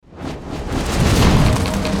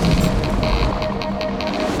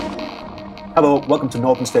Hello, welcome to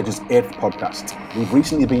Northern Stage's 8th podcast. We've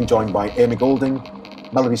recently been joined by Amy Golding,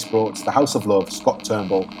 Melody Sproats, The House of Love, Scott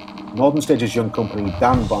Turnbull, Northern Stage's young company,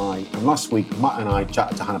 Dan By, and last week Matt and I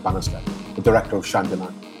chatted to Hannah Bannister, the director of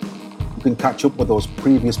Shandyman. You can catch up with those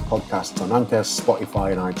previous podcasts on Anchor,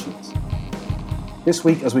 Spotify and iTunes. This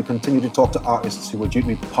week, as we continue to talk to artists who were due to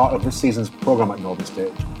be part of this season's programme at Northern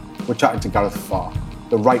Stage, we're chatting to Gareth Farr,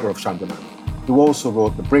 the writer of Shandyman, who also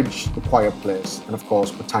wrote The Bridge, The Quiet Place, and of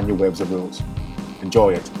course, Britannia Waves the Rules.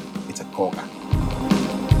 Enjoy it. It's a corker.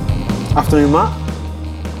 Afternoon,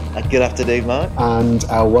 Matt. Good afternoon, Mark. And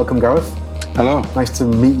welcome, Gareth. Hello. Nice to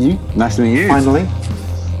meet you. Nice to meet you. Finally.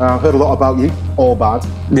 I've heard a lot about you, all bad.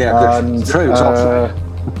 Yeah, true.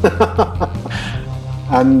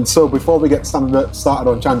 And so before we get started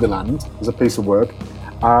on Shandyland as a piece of work,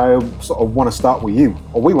 I sort of want to start with you,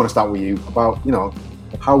 or we want to start with you, about,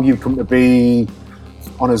 how you come to be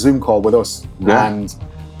on a Zoom call with us. Yeah. And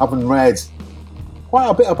having read quite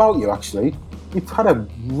a bit about you, actually, you've had a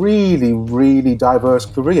really, really diverse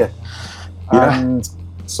career. Yeah. And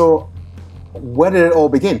so where did it all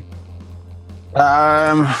begin?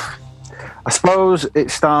 I suppose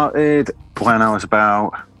it started when I was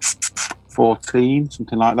about 14,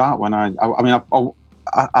 something like that. When I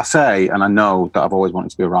say, and I know that I've always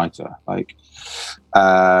wanted to be a writer,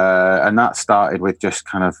 and that started with just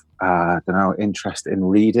kind of, interest in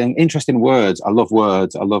reading, interest in words. I love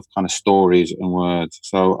words. I love kind of stories and words.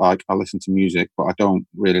 So I listen to music, but I don't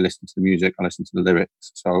really listen to the music. I listen to the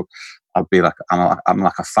lyrics. So I'd be like, I'm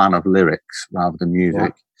like a fan of lyrics rather than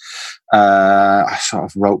music. Yeah. I sort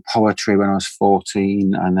of wrote poetry when I was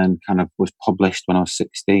 14 and then kind of was published when I was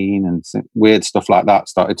 16, and weird stuff like that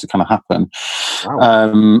started to kind of happen.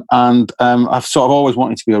 Wow. I've sort of always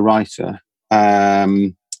wanted to be a writer.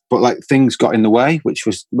 But things got in the way, which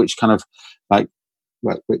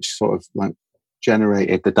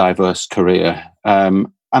generated the diverse career.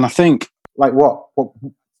 And I think, like what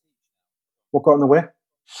got in the way?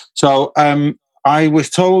 So I was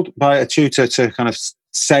told by a tutor to kind of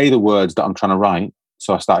say the words that I'm trying to write.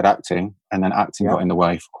 So I started acting, and then acting got in the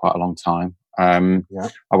way for quite a long time. I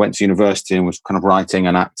went to university and was kind of writing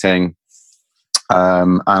and acting.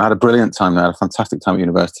 And I had a brilliant time there, a fantastic time at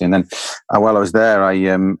university. And then while I was there, I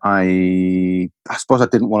suppose I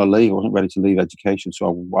didn't want to leave. I wasn't ready to leave education.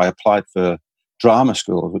 So I applied for drama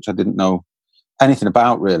schools, which I didn't know anything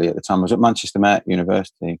about really at the time. I was at Manchester Met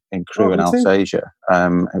University in Crewe in Alsatia,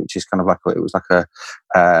 which is kind of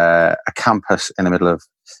a campus in the middle of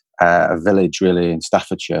a village really in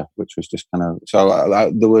Staffordshire, which was just kind of, so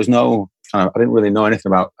there was no I didn't really know anything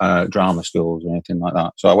about drama schools or anything like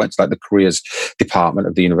that. So I went to the careers department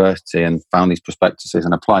of the university and found these prospectuses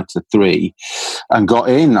and applied to 3 and got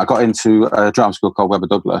in. I got into a drama school called Webber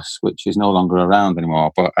Douglas, which is no longer around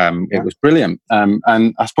anymore, but it was brilliant. And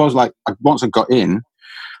I suppose once I got in,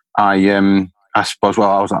 I suppose,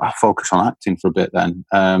 I was I'll focus on acting for a bit then.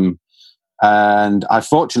 And I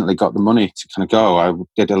fortunately got the money to kind of go. I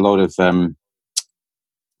did a load of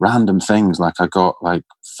random things, I got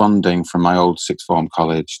funding from my old sixth form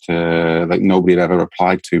college to nobody had ever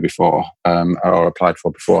applied to before or applied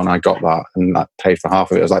for before, and I got that, and that paid for half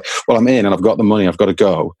of it. I was like, well, I'm in and I've got the money, I've got to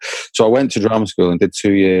go. So I went to drama school and did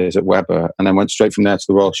 2 years at Webber, and then went straight from there to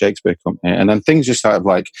the Royal Shakespeare Company, and then things just sort of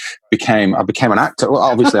I became an actor. Well,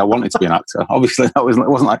 obviously I wanted to be an actor. Obviously it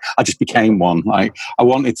wasn't I just became one. I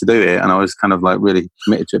wanted to do it, and I was kind of really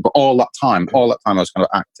committed to it. But all that time I was kind of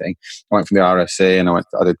acting. I went from the RSC, and I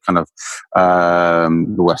did kind of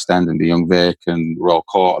the West End and the Young Vic and Royal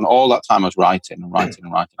Court, and all that time I was writing. I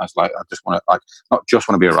was like, I just want to not just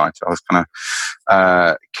want to be a writer. I was kind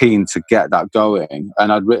of keen to get that going,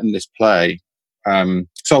 and I'd written this play.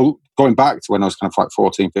 So going back to when I was kind of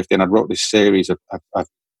 14, 15, I'd wrote this series of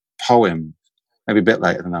poems, maybe a bit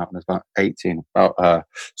later than that, when I was about 18, about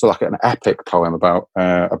an epic poem about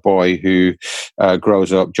a boy who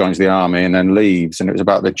grows up, joins the army, and then leaves, and it was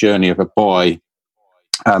about the journey of a boy.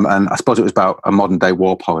 And I suppose it was about a modern day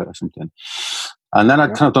war poet or something. And then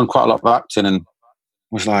I'd kind of done quite a lot of acting and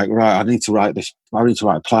was like, right, I need to write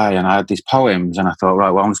a play. And I had these poems, and I thought,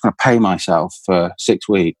 right, well, I'm just going to pay myself for 6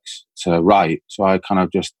 weeks to write. So I kind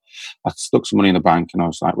of I stuck some money in the bank, and I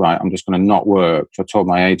was like, right, I'm just going to not work. So I told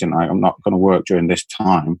my agent, I'm not going to work during this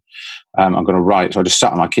time. I'm going to write. So I just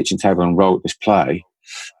sat on my kitchen table and wrote this play.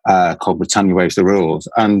 Called Britannia Waves the Rules,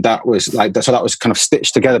 and that was so that was kind of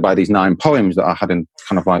stitched together by these 9 poems that I had in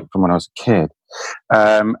kind of from when I was a kid,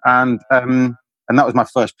 and that was my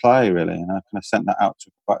first play really, and I kind of sent that out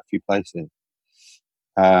to quite a few places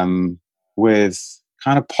with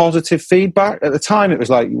kind of positive feedback. At the time it was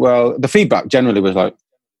the feedback generally was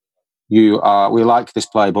we like this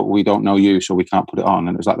play, but we don't know you, so we can't put it on.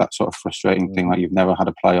 And it was like that sort of frustrating thing, like you've never had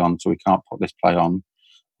a play on, so we can't put this play on.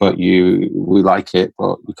 But we like it,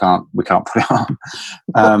 but we can't put it on.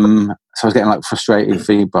 So I was getting like frustrating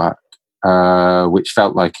feedback, which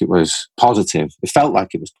felt like it was positive. It felt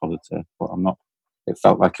like it was positive, but it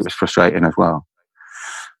felt like it was frustrating as well.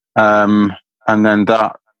 And then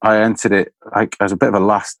that I entered it like as a bit of a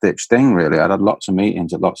last ditch thing, really. I'd had lots of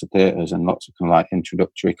meetings at lots of theatres and lots of kind of like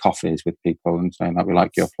introductory coffees with people and saying like, we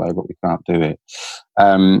like your play, but we can't do it.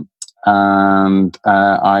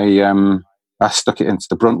 I stuck it into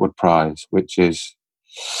the Bruntwood Prize, which is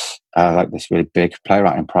like this really big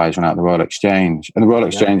playwriting prize run out of the Royal Exchange. And the Royal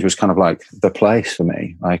Exchange was kind of like the place for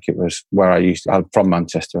me. Like it was where I'm from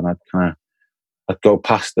Manchester, and I'd go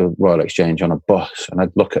past the Royal Exchange on a bus and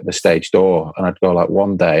I'd look at the stage door and I'd go like,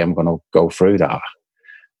 one day I'm going to go through that.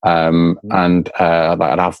 And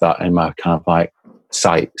I'd have that in my kind of like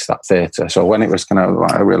sights, that theatre. So when it was kind of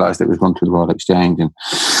like, I realised it was run through the Royal Exchange and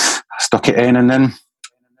I stuck it in, and then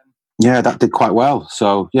that did quite well.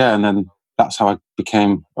 So and then that's how I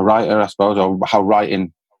became a writer, I suppose, or how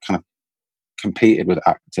writing kind of competed with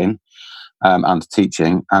acting and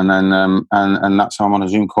teaching, and then and that's how I'm on a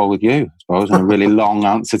Zoom call with you, I suppose, and a really long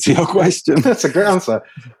answer to your question. That's a great answer.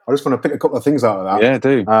 I just want to pick a couple of things out of that. Yeah,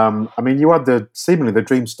 do. I mean, you had seemingly the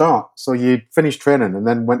dream start. So you finished training and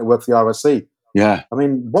then went to work for the RSC. Yeah. I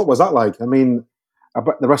mean, what was that like? I mean, I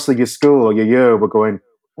bet the rest of your school or your year were going,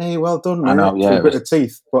 "Hey, well done, mate." I know, yeah. Bit of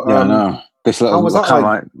teeth. But, I know. This little kind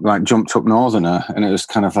of like jumped up northerner, and it was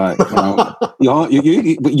kind of like,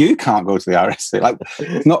 you can't go to the RSC. Like,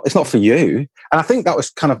 it's not for you. And I think that's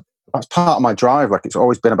part of my drive. Like, it's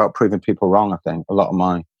always been about proving people wrong. I think a lot of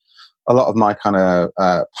my kind of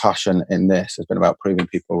passion in this has been about proving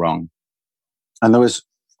people wrong. And there was,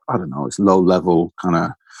 I don't know, it's low level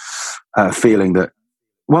kind of feeling that.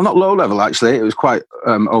 Well, not low level, actually. It was quite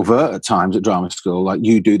overt at times at drama school. Like,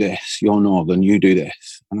 you do this, you're Northern, you do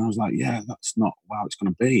this. And I was like, that's not how it's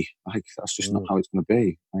going to be. Like, that's just not how it's going to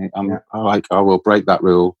be. I will break that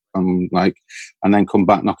rule and then come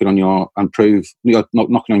back knocking on your door and prove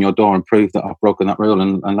that I've broken that rule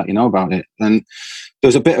and let you know about it. And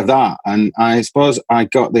there's a bit of that. And I suppose I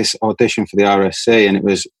got this audition for the RSC, and it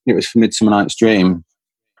was for Midsummer Night's Dream.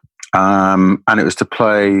 And it was to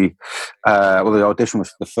play. The audition was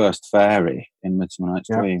for the first fairy in Midsummer Night's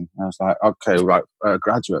Dream. And I was like, okay, right,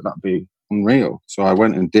 graduate, that'd be unreal. So I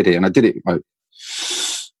went and did it, and I did it like,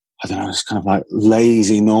 I don't know, it's kind of like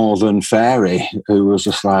lazy northern fairy who was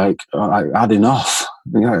just like, I had enough.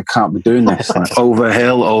 I can't be doing this. Like, over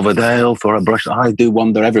hill, over dale, for a brush. I do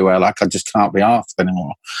wander everywhere. Like, I just can't be arsed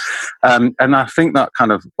anymore. And I think that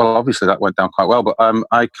kind of, obviously that went down quite well, but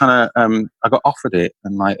I got offered it,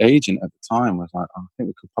 and my agent at the time was like, I think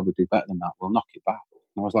we could probably do better than that. We'll knock it back.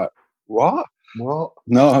 And I was like, what? What?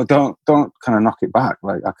 No, don't kind of knock it back.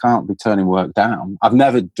 Like, I can't be turning work down. I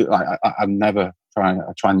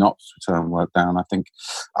try not to turn work down. I think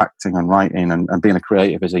acting and writing and being a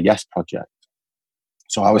creative is a yes project.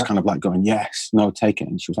 So I was kind of like going, yes, no, take it.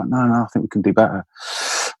 And she was like, no, I think we can do better.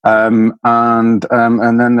 And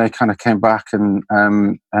then they kind of came back and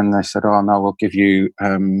they said, oh, no, we'll give you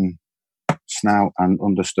snout and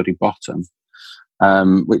understudy bottom,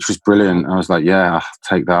 which was brilliant. I was like, yeah, I'll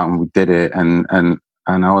take that. And we did it. And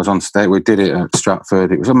I was on stage. We did it at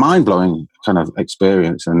Stratford. It was a mind-blowing kind of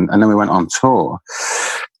experience. And then we went on tour.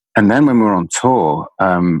 And then when we were on tour,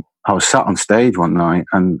 I was sat on stage one night,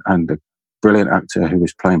 and the brilliant actor who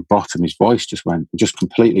was playing bottom, his voice just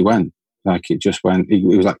completely went. Like, it just went, it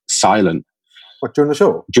was like silent. What, during the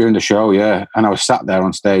show? During the show, yeah. And I was sat there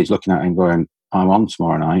on stage looking at him going, I'm on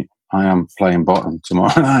tomorrow night. I am playing bottom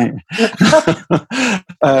tomorrow night.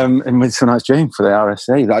 In Midsummer Night's Dream for the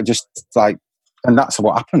RSC. That just like, and that's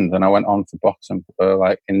what happened. And I went on for bottom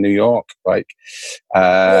for in New York, 10.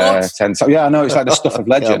 So yeah, I know, it's like the stuff of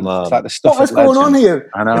legend. It's like the stuff of legend. What is going on here?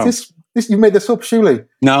 I know. This you made this up, surely?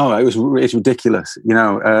 No, it's ridiculous,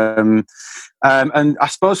 and I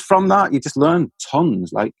suppose from that you just learn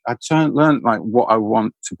tons. Like, I learned like what I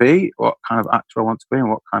want to be, what kind of actor I want to be, and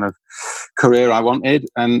what kind of career I wanted.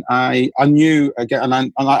 And I knew again,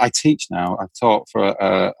 and I teach now. I've taught for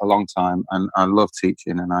a long time, and I love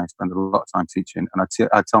teaching, and I spend a lot of time teaching. And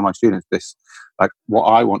I tell my students this, like, what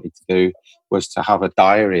I wanted to do was to have a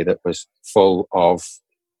diary that was full of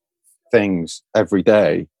things every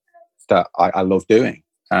day that I love doing,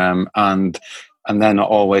 and they're not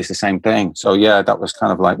always the same thing. So yeah, that was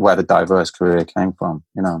kind of like where the diverse career came from,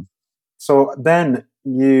 So then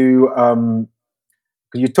you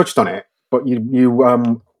touched on it, but you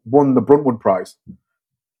won the Bruntwood Prize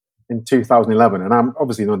in 2011, and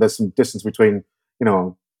obviously there's some distance between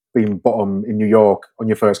being bottom in New York on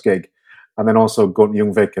your first gig, and then also going to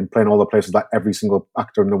Young Vic and playing all the places that every single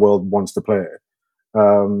actor in the world wants to play.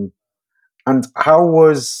 And how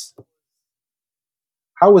was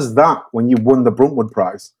that when you won the Bruntwood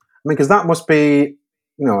Prize? I mean, because that must be,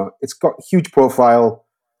 it's got huge profile.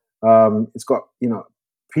 It's got,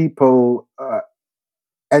 people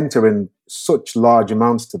entering such large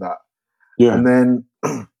amounts to that. Yeah. And then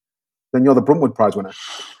you're the Bruntwood Prize winner.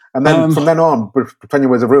 And then from then on, Britannia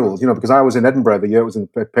was the rules, because I was in Edinburgh the year it was in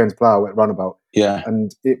Payne's Plough at Roundabout. Yeah.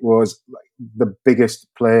 And it was like the biggest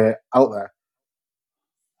play out there.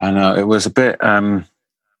 I know. It was a bit, I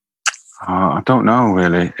don't know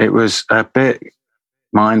really. It was a bit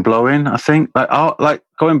mind-blowing, I think. Like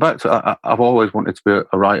going back to, I've always wanted to be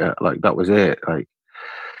a writer. Like that was it. Like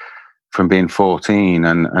from being 14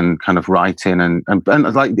 and kind of writing and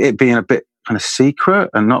like it being a bit kind of secret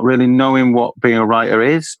and not really knowing what being a writer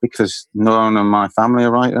is, because none of my family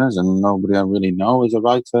are writers and nobody I really know is a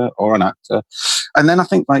writer or an actor. And then I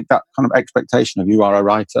think like that kind of expectation of you are a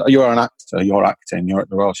writer, you are an actor, you're acting, you're at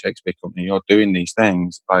the Royal Shakespeare Company, you're doing these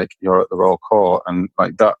things, like you're at the Royal Court, and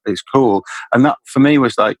like that is cool. And that for me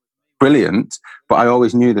was like brilliant, but I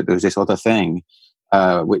always knew that there was this other thing,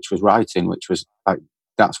 which was writing, which was like,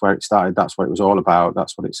 that's where it started, that's what it was all about,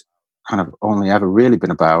 that's what it's kind of only ever really been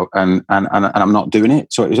about, and I'm not doing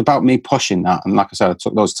it. So it was about me pushing that, and like I said, I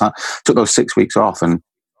took those 6 weeks off and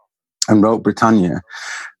wrote Britannia,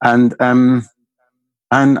 and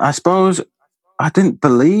I suppose I didn't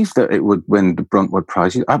believe that it would win the Bruntwood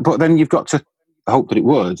Prize, but then you've got to hope that it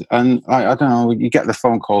would, and I don't know, you get the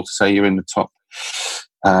phone call to say you're in the top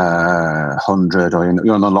 100, or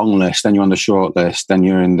you're on the long list, then you're on the short list, then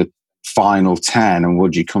you're in the final 10, and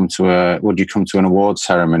would you come to an award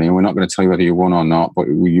ceremony, and we're not going to tell you whether you won or not, but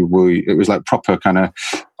it was like proper kind of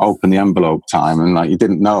open the envelope time, and like I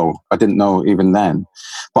didn't know even then.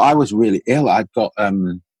 But I was really ill. I'd got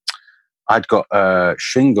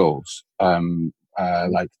shingles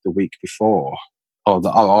like the week before, or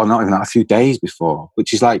not even that, a few days before,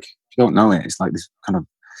 which is like, if you don't know it, it's like this kind of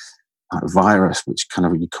like virus which kind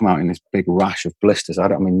of, you come out in this big rash of blisters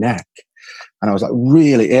out on my neck. And I was like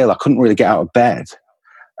really ill. I couldn't really get out of bed.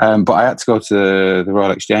 But I had to go to the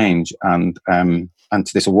Royal Exchange and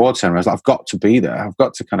to this award ceremony. I was like, I've got to be there. I've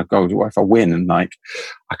got to kind of go. What if I win and like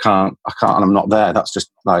I can't and I'm not there? That's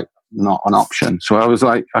just like not an option. So I was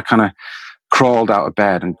like, I kind of crawled out of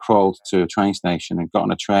bed and crawled to a train station and got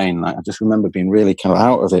on a train. Like I just remember being really kind of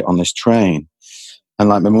out of it on this train. And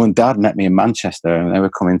like my mum and dad met me in Manchester, and they were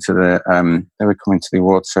coming to the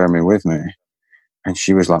award ceremony with me. And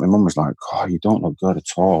she was like, my mum was like, "Oh, you don't look good at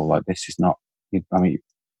all. Like this is not. You've got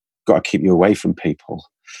to keep you away from people."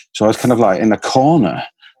 So I was kind of like in the corner,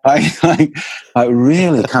 like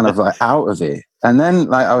really kind of like out of it. And then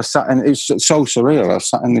like I was sat, and it was so surreal. I was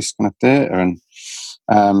sat in this kind of theatre, and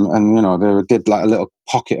they did like a little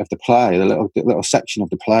pocket of the play, the little section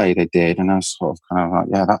of the play they did, and I was sort of kind of like,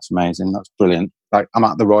 yeah, that's amazing, that's brilliant. Like I'm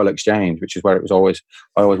at the Royal Exchange, which is where I always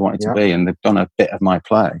wanted to be, and they've done a bit of my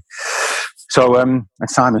play. So and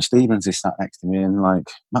Simon Stevens is sat next to me, and like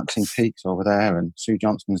Maxine Peake's over there, and Sue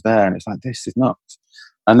Johnston's there, and it's like, this is nuts.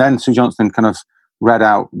 And then Sue Johnston kind of read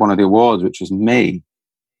out one of the awards, which was me.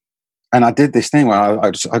 And I did this thing where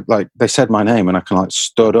I like, they said my name, and I kind of like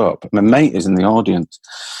stood up. My mate is in the audience.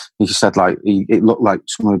 He said like, it looked like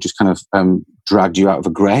someone had just kind of dragged you out of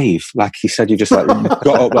a grave. Like he said, you just like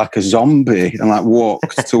got up like a zombie and like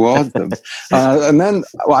walked towards them. And then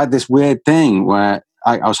I had this weird thing where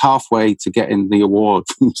I was halfway to getting the award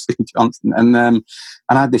from Sue Johnston, and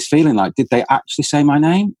I had this feeling like, did they actually say my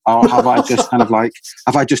name, or have I just kind of like,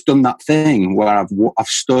 have I just done that thing where I've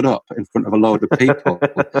stood up in front of a load of people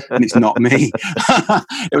and it's not me?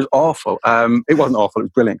 It was awful. It wasn't awful. It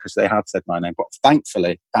was brilliant because they had said my name. But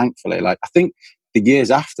thankfully, like I think the years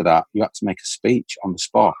after that, you had to make a speech on the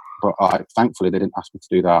spot. But thankfully, they didn't ask me to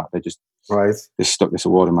do that. They just stuck this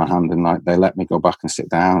award in my hand, and like they let me go back and sit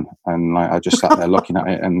down, and like I just sat there looking at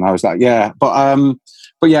it, and I was like, yeah, but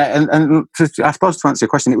yeah, and I suppose to answer your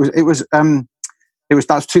question, it was that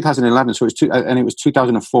was 2011, so it was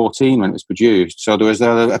 2014 when it was produced. So there was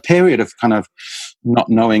a period of kind of not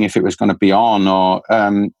knowing if it was going to be on, or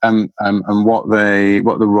and what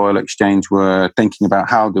the Royal Exchange were thinking about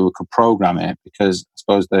how they could program it, because I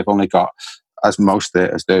suppose they've only got, as most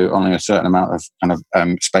theatres do, only a certain amount of kind of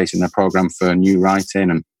space in their programme for new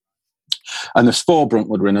writing, and there's 4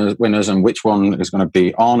 Bruntwood winners, and which one is going to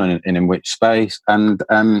be on and in which space, and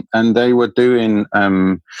they were doing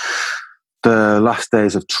the last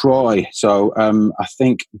days of Troy. So I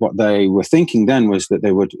think what they were thinking then was that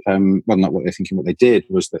they would, well, not what they're thinking, what they did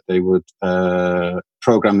was that they would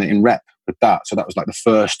program it in rep with that. So that was like the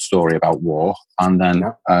first story about war, and then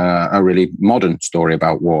a really modern story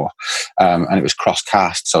about war. And it was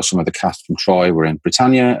cross-cast, so some of the cast from Troy were in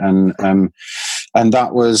Britannia, and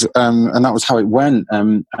that was how it went.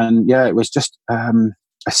 And yeah, it was just a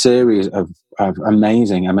series of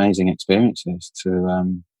amazing experiences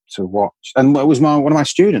to watch. And it was one of my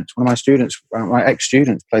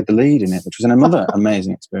ex-students played the lead in it, which was another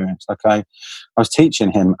amazing experience. Like I was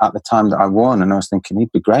teaching him at the time that I won, and I was thinking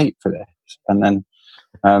he'd be great for this. And then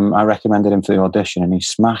I recommended him for the audition, and he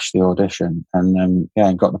smashed the audition, and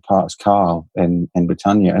got the part as Carl in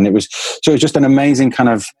Britannia. And it was just an amazing kind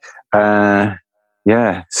of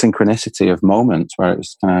synchronicity of moments where it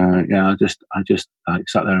was I just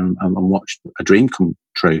sat there and watched a dream come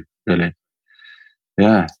true, really.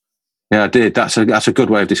 Yeah, I did. That's a good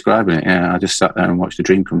way of describing it. Yeah, I just sat there and watched a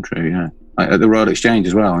dream come true. Yeah, like at the Royal Exchange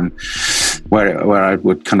as well, and where I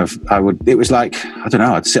would it was like, I don't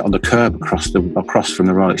know, I'd sit on the curb across from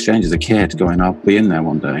the Royal Exchange as a kid, going, I'll be in there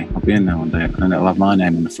one day, and it'll have my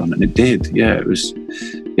name on the front, and it did. Yeah, it was.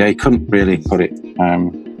 Yeah, he couldn't really put it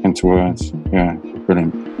into words. Yeah,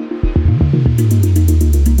 brilliant.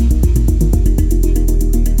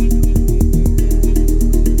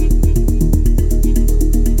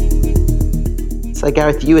 So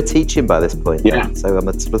Gareth, you were teaching by this point. Yeah. Then? So on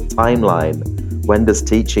the sort of timeline, when does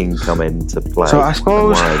teaching come into play? So I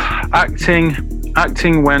suppose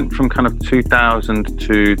acting went from kind of 2000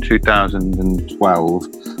 to 2012.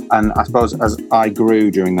 And I suppose as I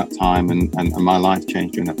grew during that time and my life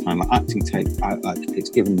changed during that time, like acting it's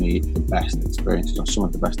given me the best experiences, or some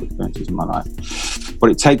of the best experiences in my life.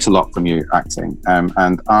 But it takes a lot from you, acting.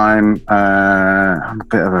 And I'm a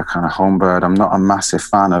bit of a kind of home bird. I'm not a massive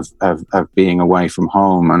fan of being away from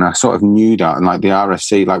home. And I sort of knew that. And like the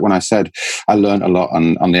RSC, like when I said I learned a lot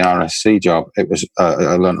on the RSC job, it was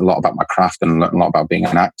I learned a lot about my craft and learned a lot about being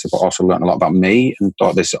an actor, but also learned a lot about me, and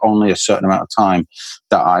thought there's only a certain amount of time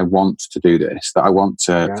that I want to do this, that I want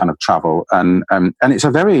to kind of travel, and it's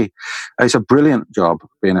a brilliant job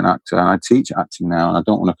being an actor, and I teach acting now, and I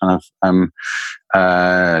don't want to kind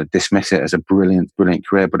of dismiss it as a brilliant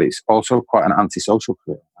career, but it's also quite an antisocial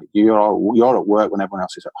career. Like you're at work when everyone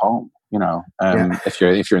else is at home, you know. If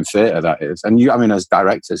you're in theatre, that is, and as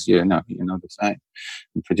directors, you know the same,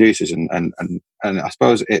 and producers, and I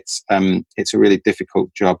suppose it's a really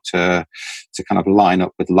difficult job to kind of line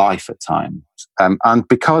up with life at times, and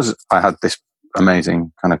because I had this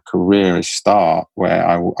amazing kind of careerish start where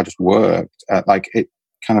I just worked, it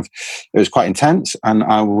was quite intense, and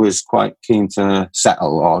I was quite keen to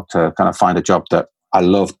settle or to kind of find a job that I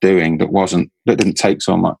loved doing that didn't take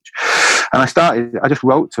so much. And I just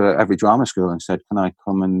wrote to every drama school and said, can I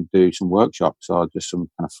come and do some workshops or just some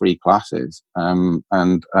kind of free classes? And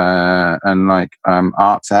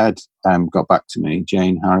Arts Ed got back to me.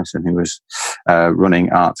 Jane Harrison, who was running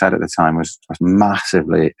Arts Ed at the time, was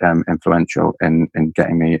massively influential in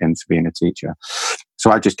getting me into being a teacher.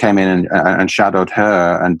 So I just came in and shadowed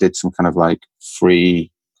her and did some kind of like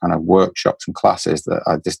free kind of workshops and classes that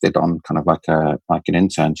I just did on kind of like an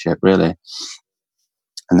internship, really.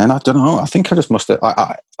 And then I don't know, I think I just must have,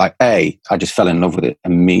 I just fell in love with it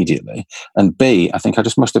immediately. And B, I think I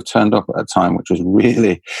just must have turned up at a time which was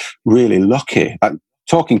really, really lucky. Like,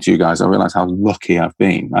 talking to you guys, I realized how lucky I've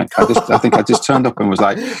been. Like, I think I just turned up and was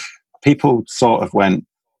like, people sort of went,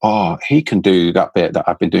 oh, he can do that bit that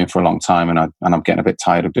I've been doing for a long time and I'm getting a bit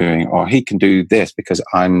tired of doing, or he can do this because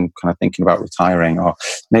I'm kind of thinking about retiring, or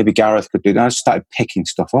maybe Gareth could do that. I just started picking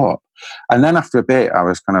stuff up. And then after a bit, I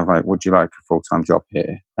was kind of like, would you like a full-time job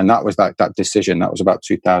here? And that was like that decision. That was about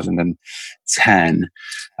 2010.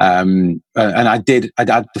 And I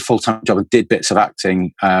had the full-time job and did bits of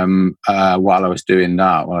acting while I was doing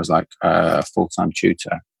that, while I was like a full-time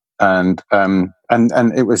tutor. And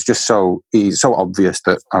it was just so easy, so obvious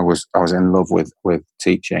that I was in love with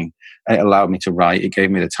teaching. And it allowed me to write. It gave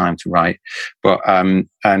me the time to write. But and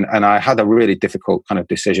I had a really difficult kind of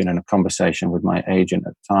decision and a conversation with my agent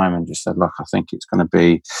at the time, and just said, look, I think it's going to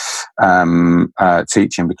be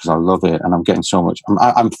teaching because I love it, and I'm getting so much.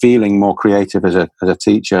 I'm feeling more creative as a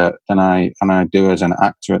teacher than I do as an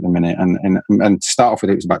actor at the minute. And to start off with,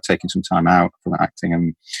 it was about taking some time out from acting,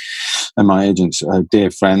 and my agent's a dear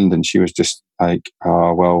friend, and she was just like,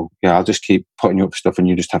 oh, well, yeah, I'll just keep putting you up stuff and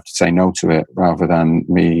you just have to say no to it, rather than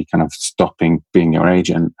me kind of stopping being your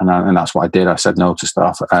agent. And that's what I did. I said no to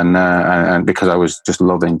stuff, and because I was just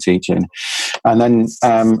loving teaching. And then,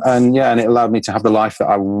 and it allowed me to have the life that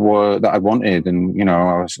I wanted. And, you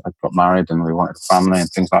know, I got married and we wanted a family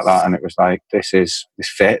and things like that. And it was like, this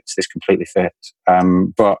completely fits.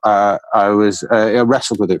 But I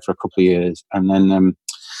wrestled with it for a couple of years. And then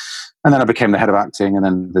And then I became the head of acting and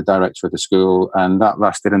then the director of the school. And that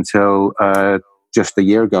lasted until just a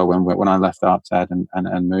year ago when I left Arts Ed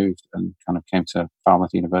and moved and kind of came to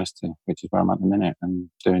Falmouth University, which is where I'm at the minute, and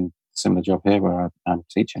doing a similar job here where I'm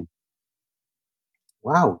teaching.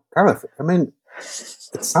 Wow, Gareth, I mean,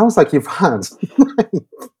 it sounds like you've had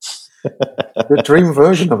the dream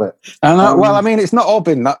version of it. Well, I mean, it's not all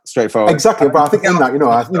been that straightforward. Exactly, but I think in that,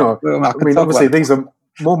 I mean, obviously these are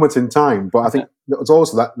moments in time, but I think it's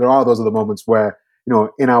also that there are those other moments where,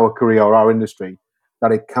 in our career or our industry,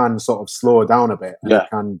 that it can sort of slow down a bit and it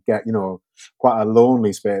can get, quite a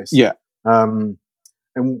lonely space. Yeah. And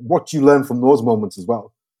what do you learn from those moments as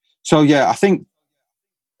well? So, I think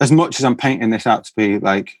as much as I'm painting this out to be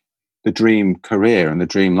like the dream career and the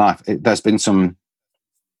dream life, there's been some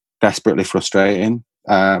desperately frustrating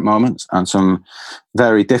moments and some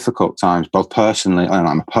very difficult times, both personally and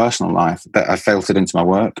in my personal life, that I filtered into my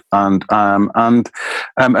work and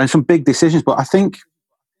some big decisions. But I think,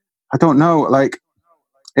 I don't know, like,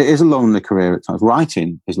 it is a lonely career at times.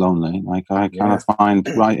 Writing is lonely. Like, I kind of find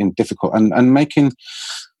writing difficult and making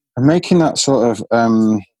that sort of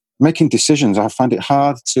making decisions. I find it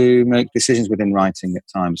hard to make decisions within writing at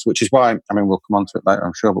times, which is why, I mean, we'll come on to it later,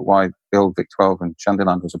 I'm sure, but why the old Vic 12 and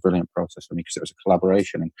Shandyland was a brilliant process for me, because it was a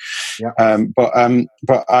collaboration.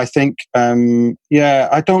 But I think,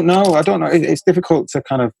 I don't know. It's difficult to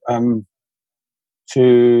kind of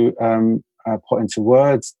put into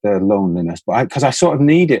words the loneliness, but because I sort of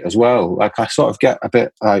need it as well. Like, I sort of get a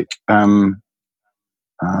bit like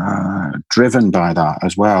driven by that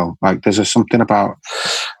as well. Like, there's something about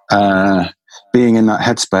being in that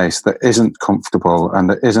headspace that isn't comfortable and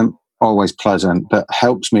that isn't always pleasant that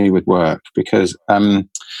helps me with work, because I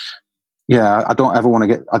don't ever want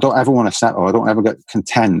to settle. I don't ever get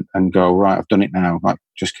content and go, right, I've done it now. Like,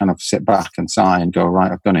 just kind of sit back and sigh and go,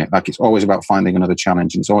 right, I've done it. Like, it's always about finding another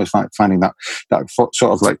challenge, and it's always finding that sort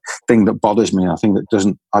of like thing that bothers me, a thing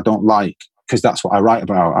that I don't like, because that's what I write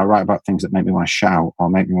about. I write about things that make me want to shout or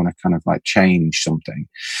make me want to kind of like change something.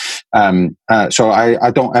 So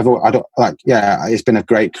I don't like, it's been a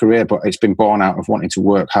great career, but it's been born out of wanting to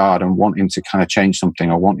work hard and wanting to kind of change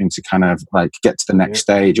something, or wanting to kind of like get to the next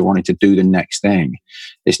stage, or wanting to do the next thing.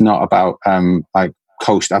 It's not about like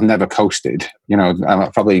coast. I've never coasted,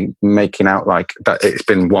 I'm probably making out like that it's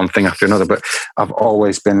been one thing after another, but I've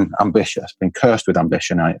always been ambitious, been cursed with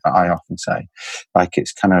ambition. I often say, like,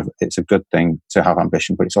 it's a good thing to have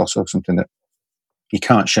ambition, but it's also something that you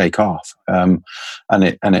can't shake off, and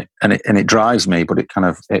it drives me, but it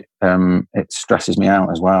stresses me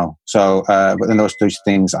out as well. So, but then those two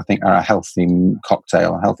things, I think, are a healthy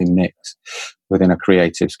cocktail, a healthy mix within a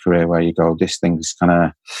creative's career, where you go, this thing's kind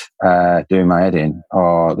of doing my head in,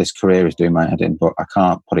 or this career is doing my head in, but I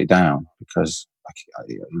can't put it down because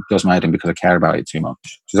it does my head in because I care about it too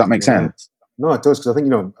much. Does that make sense? No, it does, because I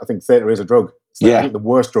think I think theatre is a drug. It's I think the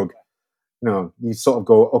worst drug. You sort of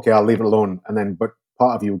go, okay, I'll leave it alone, and then but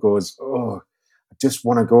part of you goes, oh, I just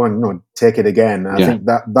want to go and take it again. And I think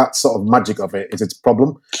that sort of magic of it is its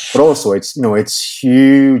problem, but also it's it's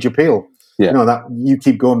huge appeal. That you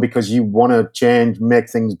keep going because you want to change, make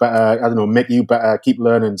things better. I don't know, make you better, keep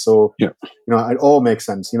learning. So it all makes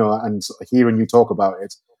sense. And sort of hearing you talk about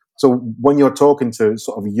it. So when you're talking to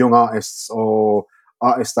sort of young artists or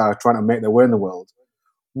artists that are trying to make their way in the world,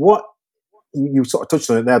 what you sort of touched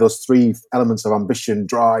on it there, those three elements of ambition,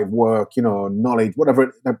 drive, work, knowledge,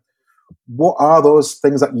 whatever. What are those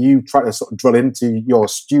things that you try to sort of drill into your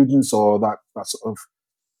students, or that sort of?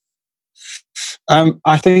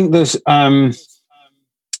 I think there's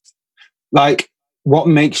like, what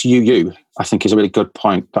makes you, I think, is a really good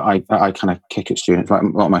point that I kind of kick at students. Like, a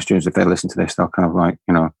lot of my students, if they listen to this, they'll kind of like,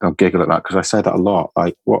 they'll giggle at that, because I say that a lot.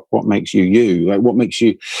 Like, what makes you? Like, what makes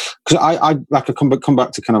you? Because I come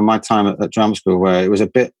back to kind of my time at drama school, where it was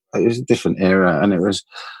a different era, and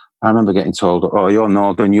I remember getting told, oh, you're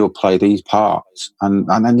Northern, you'll play these parts, and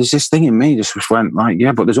then there's this thing in me just went like,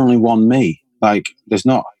 yeah, but there's only one me. Like, there's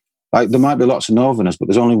not. Like, there might be lots of Northerners, but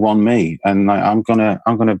there's only one me, and like, I'm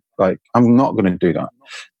not gonna do that.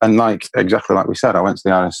 And like, exactly like we said, I went to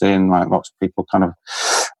the RSC, and like, lots of people kind of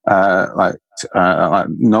like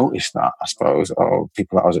noticed that, I suppose, or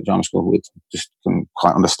people that I was at drama school would just couldn't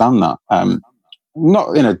quite understand that.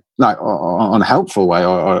 Not in a like unhelpful way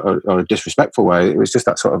or a disrespectful way. It was just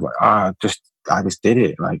that sort of like, I just did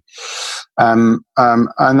it, like. And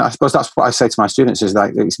I suppose that's what I say to my students, is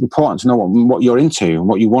like, it's important to know what you're into and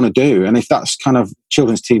what you want to do. And if that's kind of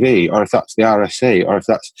children's TV, or if that's the RSC, or if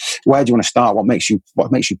that's, where do you want to start? What makes you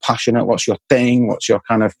passionate? What's your thing? What's your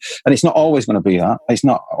kind of, and it's not always going to be that. It's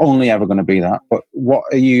not only ever going to be that, but what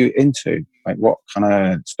are you into? Like, what kind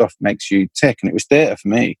of stuff makes you tick? And it was theatre for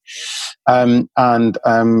me. And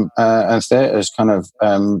theatre is kind of,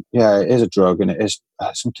 it is a drug, and it is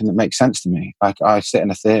something that makes sense to me. Like, I sit in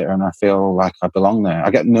a theatre and I feel like I belong there. I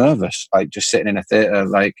get nervous, like, just sitting in a theatre,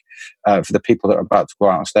 like, for the people that are about to go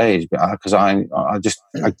out on stage, because I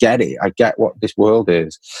get it. I get what this world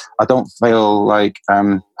is. I don't feel like,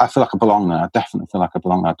 I feel like I belong there. I definitely feel like I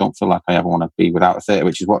belong there. I don't feel like I ever want to be without a theatre,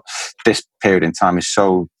 which is what this period in time is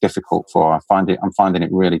so difficult for. I'm finding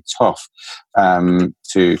it really tough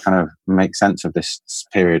to kind of make sense of this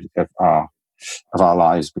period of our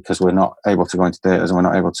lives, because we're not able to go into theatres and we're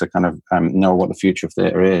not able to kind of know what the future of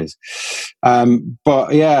theatre is.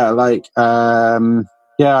 But yeah, like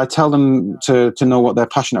I tell them to know what they're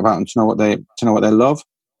passionate about and to know what they love.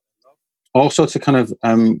 Also to kind of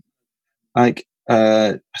I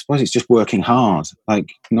suppose it's just working hard.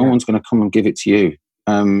 Like, no one's going to come and give it to you.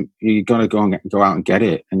 You got to go out and get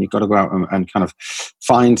it, and you've got to go out and kind of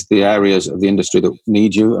find the areas of the industry that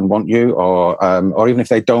need you and want you, or even if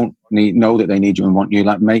they don't know that they need you and want you,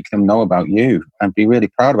 like, make them know about you and be really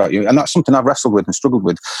proud about you. And that's something I've wrestled with and struggled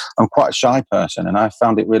with. I'm quite a shy person, and I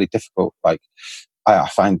found it really difficult. Like, I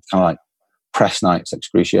find kind of like press nights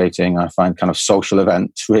excruciating. I find kind of social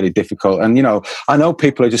events really difficult. And, I know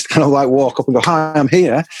people are just kind of like walk up and go, "Hi, I'm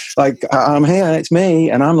here. Like, I'm here. It's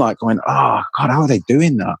me." And I'm like going, "Oh God, how are they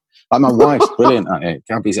doing that?" Like, my wife's brilliant at it.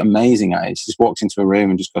 Gabby's amazing at it. She just walks into a room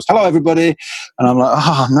and just goes, "Hello, everybody." And I'm like,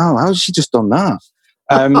 "Oh no, how has she just done that?"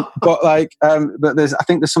 But I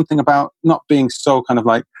think there's something about not being so kind of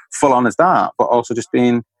like full on as that, but also just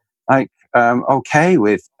being like, okay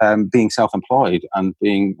with being self-employed and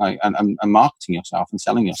being like and marketing yourself and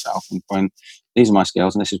selling yourself and going, "These are my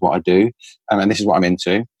skills and this is what I do and this is what I'm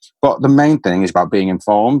into." But the main thing is about being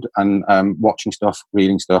informed and watching stuff,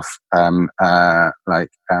 reading stuff, knowing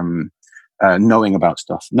about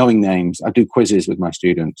stuff, knowing names. I do quizzes with my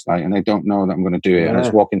students, and they don't know that I'm going to do it. Yeah. I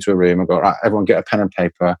just walk into a room and go, "Right, everyone get a pen and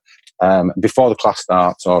paper before the class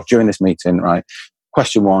starts or during this meeting, right?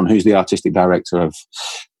 Question 1, who's the artistic director of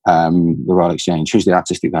the Royal Exchange? Who's the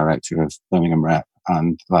artistic director of Birmingham Rep?"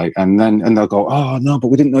 And they'll go, "Oh no, but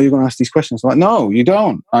we didn't know you were going to ask these questions." I'm like, "No, you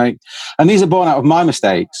don't." And these are born out of my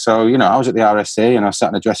mistakes. So, I was at the RSC and I sat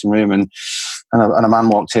in a dressing room and a man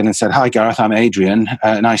walked in and said, "Hi Gareth, I'm Adrian.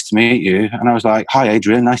 Nice to meet you." And I was like, "Hi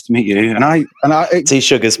Adrian, nice to meet you." And I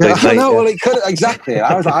T-sugars, please. I know, well, it could exactly.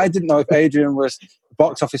 I was like, I didn't know if Adrian was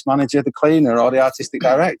box office manager, the cleaner, or the artistic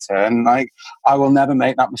director. And I will never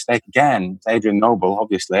make that mistake again. It's Adrian Noble,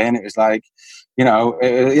 obviously. And it was like,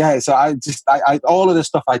 so I all of the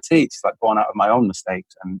stuff I teach is like born out of my own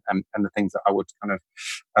mistakes and the things that I would kind of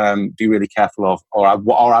be really careful of, or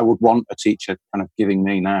I would want a teacher kind of giving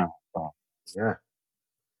me now. So, yeah.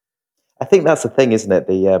 I think that's the thing, isn't it?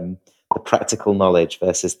 The practical knowledge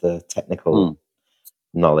versus the technical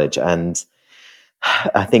knowledge. And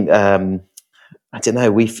I think, I don't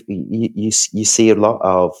know, you see a lot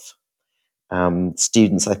of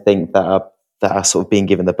students, I think, that are sort of being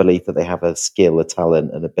given the belief that they have a skill, a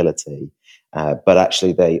talent, an ability, but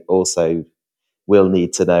actually they also will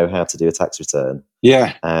need to know how to do a tax return.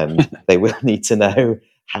 Yeah. And they will need to know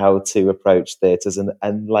how to approach theatres.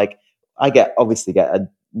 And like, I obviously get a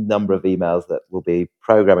number of emails that will be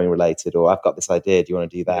programming related, or "I've got this idea, do you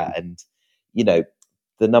want to do that?" And, the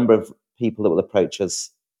number of people that will approach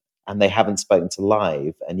us and they haven't spoken to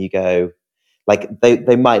live, and you go, like,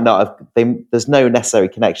 they might not have, there's no necessary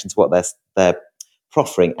connection to what they're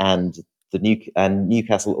proffering and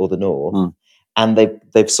Newcastle or the North. And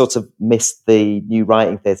they've sort of missed the new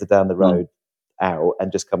writing theatre down the road out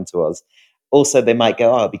and just come to us. Also, they might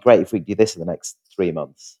go, "Oh, it'd be great if we could do this in the next 3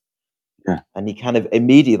 months." Yeah. And you kind of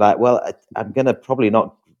immediately like, "Well, I'm going to probably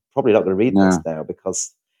not going to read this now,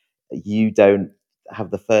 because you don't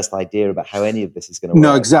have the first idea about how any of this is going to work."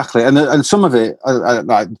 No, exactly. And some of it,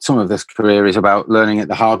 like some of this career is about learning it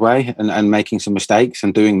the hard way and making some mistakes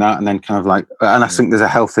and doing that. And then kind of like, and I think there's a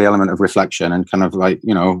healthy element of reflection and kind of like,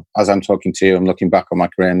 as I'm talking to you, I'm looking back on my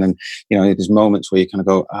career, and then, there's moments where you kind of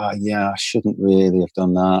go, "Yeah, I shouldn't really have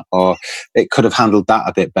done that," or "It could have handled that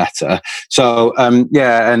a bit better." So,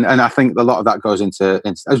 and I think a lot of that goes into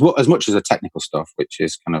as much as the technical stuff, which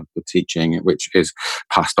is kind of the teaching, which is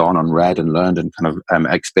passed on and read and learned and kind of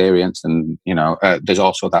experience, and there's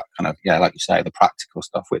also that kind of, like you say, the practical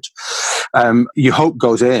stuff, which you hope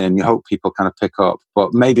goes in, you hope people kind of pick up,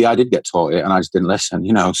 but maybe I did get taught it and I just didn't listen,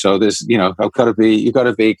 so there's you've got to be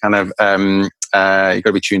kind of you've got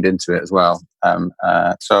to be tuned into it as well. But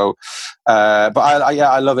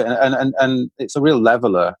I love it, and it's a real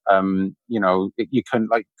leveler. You can,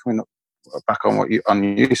 like, coming back on what you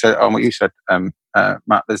said,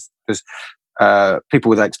 Matt, there's people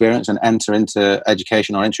with experience and enter into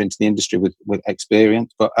education or enter into the industry with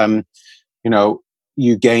experience. But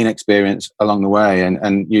you gain experience along the way,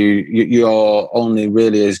 and you're only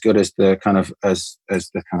really as good as the kind of as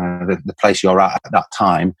the kind of the place you're at that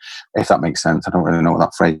time, if that makes sense. I don't really know what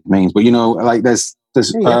that phrase means, but like there's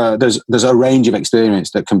a range of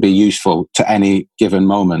experience that can be useful to any given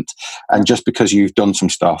moment, and just because you've done some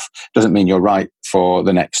stuff doesn't mean you're right for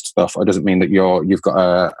the next stuff, or doesn't mean that you've got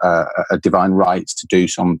a divine right to do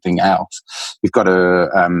something else. You've got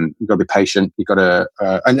to be patient. You've got to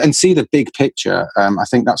and see the big picture. I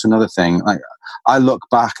think that's another thing. Like, I look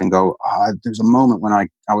back and go, there's a moment when I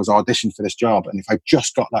was auditioned for this job, and if I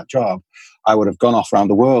just got that job, I would have gone off around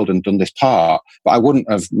the world and done this part, but I wouldn't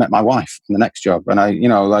have met my wife in the next job. And you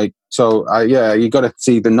got to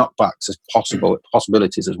see the knockbacks as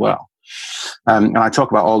possibilities as well. And I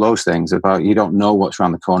talk about all those things about you don't know what's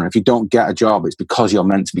around the corner. If you don't get a job, it's because you're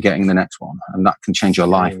meant to be getting the next one, and that can change your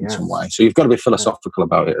life in some way. So you've got to be philosophical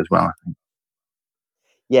about it as well, I think.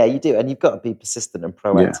 Yeah, you do. And you've got to be persistent and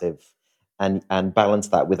proactive and balance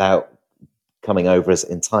that without coming over as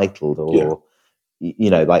entitled or,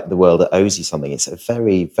 like the world that owes you something. It's a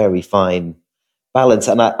very, very fine balance.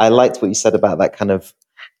 And I liked what you said about that kind of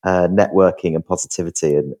networking and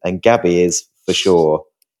positivity. And Gabby is for sure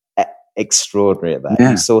extraordinary at that.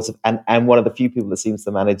 Yeah. You sort of, and one of the few people that seems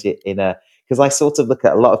to manage it because I sort of look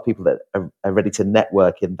at a lot of people that are ready to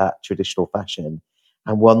network in that traditional fashion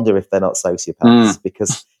and wonder if they're not sociopaths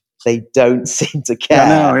because they don't seem to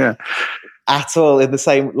care at all in the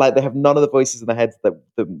same, like they have none of the voices in their heads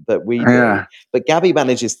that we do. Yeah. But Gabby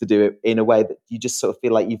manages to do it in a way that you just sort of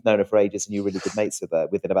feel like you've known her for ages and you're really good mates with her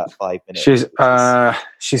within about 5 minutes.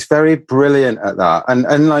 She's very brilliant at that.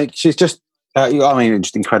 And like, she's just,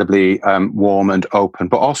 just incredibly warm and open,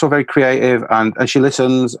 but also very creative, and she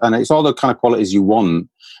listens, and it's all the kind of qualities you want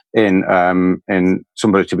in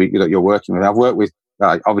somebody that you're working with. I've worked with,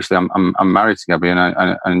 obviously I'm married to Gabby, and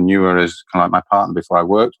I knew her as kind of like my partner before I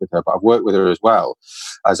worked with her, but I've worked with her as well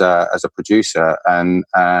as a producer, and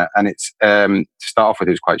it's to start off with,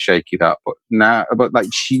 it was quite shaky but like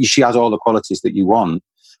she has all the qualities that you want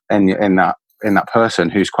in that person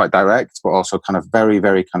who's quite direct, but also kind of very,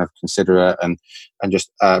 very kind of considerate and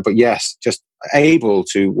just, but yes, just able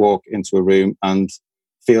to walk into a room and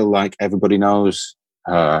feel like everybody knows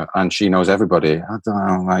her and she knows everybody. I don't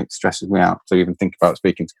know, like, stresses me out to even think about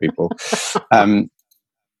speaking to people.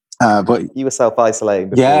 But you were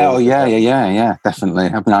self-isolating before. Yeah, definitely.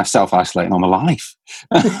 I've been self-isolating all my life.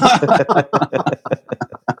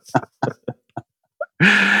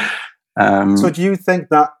 So do you think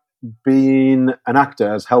that being an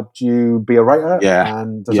actor has helped you be a writer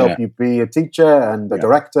and has helped you be a teacher and a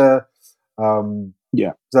director? So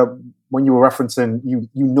when you were referencing, you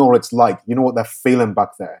know what it's like, you know what they're feeling back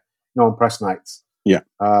there, on press nights.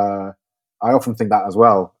 I often think that as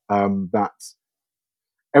well, that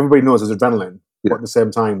everybody knows there's adrenaline, but at the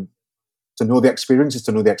same time, to know the experience is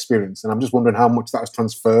to know the experience. And I'm just wondering how much that has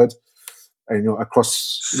transferred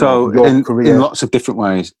across your career. In lots of different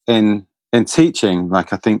ways. In teaching,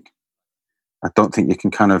 like, I don't think you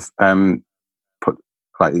can kind of put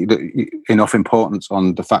like enough importance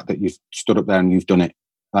on the fact that you've stood up there and you've done it.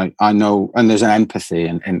 Like, I know, and there's an empathy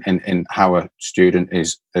in how a student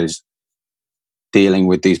is dealing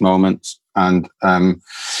with these moments, and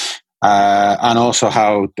also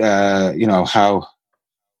how how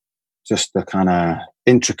just the kind of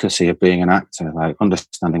intricacy of being an actor, like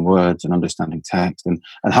understanding words and understanding text, and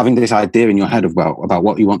having this idea in your head about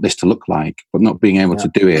what you want this to look like, but not being able to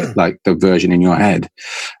do it, like the version in your head,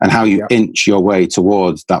 and how you inch your way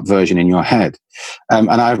towards that version in your head. And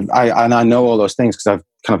I know all those things because I've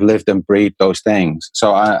kind of lived and breathed those things.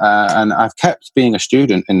 So I've kept being a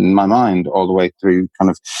student in my mind all the way through kind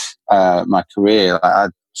of my career. I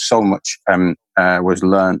had so much was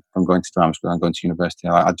learned from going to drama school and going to university.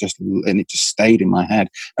 And it just stayed in my head,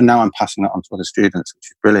 and now I'm passing that on to other students, which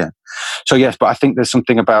is brilliant. So yes, but I think there's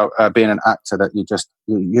something about being an actor that you just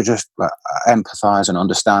empathize and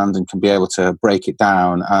understand, and can be able to break it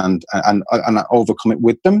down and overcome it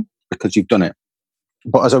with them because you've done it.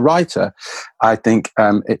 But as a writer, I think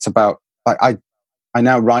it's about, I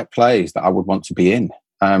now write plays that I would want to be in,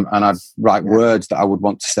 and I write words that I would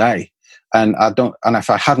want to say. And if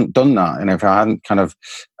I hadn't done that, and if I hadn't kind of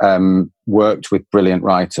worked with brilliant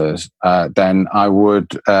writers, then I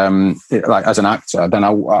would, like as an actor, then I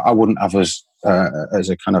wouldn't have as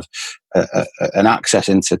a kind of an access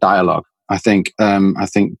into dialogue. I think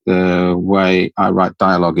the way I write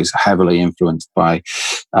dialogue is heavily influenced by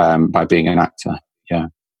being an actor. Yeah.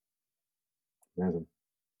 Amazing.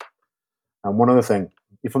 And one other thing,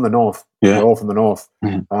 you're from the north. Yeah. We're all from the north.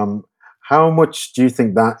 Mm-hmm. How much do you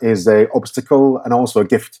think that is a obstacle and also a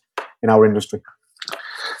gift in our industry?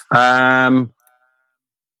 An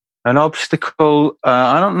obstacle.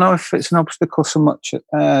 I don't know if it's an obstacle so much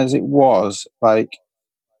as it was. Like,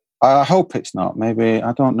 I hope it's not. Maybe,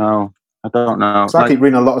 I don't know. So I keep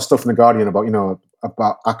reading a lot of stuff in the Guardian about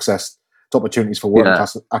about access to opportunities for working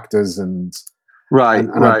class actors and. Right.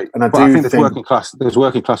 I think there's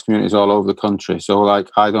working class communities all over the country. So, like,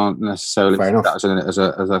 I don't necessarily see that as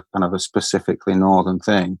a kind of a specifically northern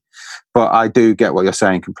thing, but I do get what you're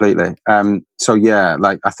saying completely. So yeah,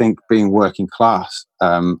 like, I think being working class,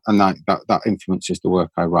 and that influences the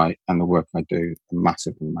work I write and the work I do a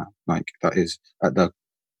massive amount. Like, that is at the.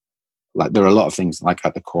 Like, there are a lot of things like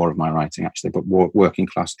at the core of my writing, actually, but working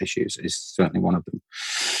class issues is certainly one of them.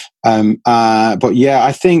 But yeah,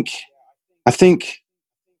 I think.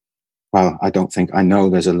 Well, I know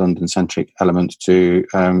there's a London-centric element to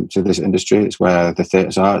this industry. It's where the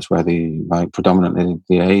theatres are. It's where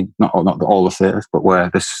predominantly not all the theatres, but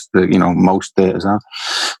where most theatres are,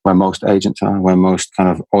 where most agents are, where most kind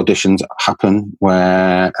of auditions happen,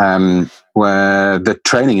 where the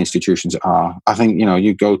training institutions are. I think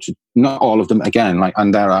you go to not all of them again,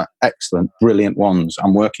 and there are excellent, brilliant ones.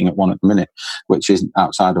 I'm working at one at the minute, which is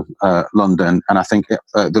outside of London, and I think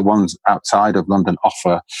the ones outside of London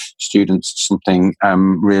offer students something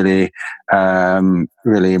really,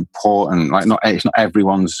 really important. Like, it's not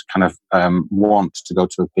everyone's kind of want to go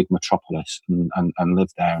to a big metropolis and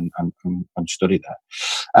live there and study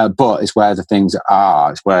there, but it's where the things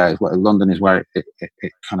are. It's where London is where it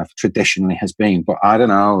kind of traditionally has been. But I don't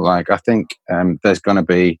know. Like, I think there's going to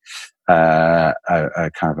be a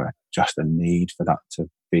kind of just a need for that to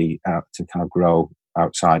be to kind of grow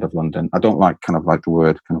outside of London. I don't like the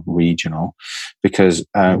word kind of regional, because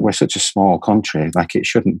we're such a small country. Like, it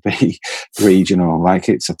shouldn't be regional. Like,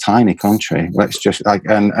 it's a tiny country. Let's just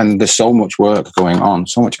and there's so much work going on,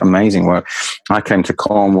 so much amazing work. I came to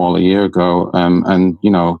Cornwall a year ago, and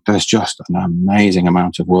there's just an amazing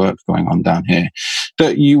amount of work going on down here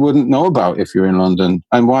that you wouldn't know about if you're in London.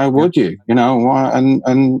 And why would you? Why? And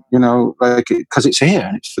because it's here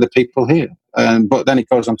and it's for the people here. But then it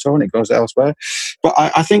goes on tour and it goes elsewhere. But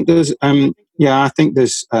I think there's has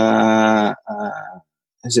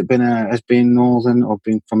been northern or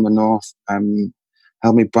been from the north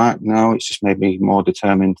held me back? No, it's just made me more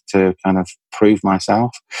determined to kind of prove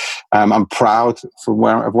myself. I'm proud of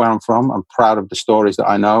where I'm from. I'm proud of the stories that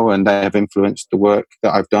I know, and they have influenced the work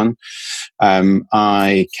that I've done.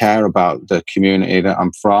 I care about the community that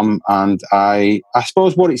I'm from, and I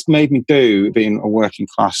suppose what it's made me do, being a working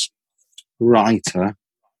class writer,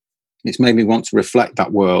 it's made me want to reflect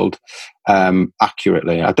that world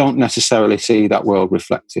accurately. I don't necessarily see that world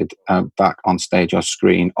reflected back on stage or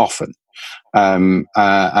screen often, and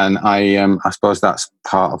I suppose that's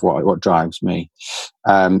part of what drives me.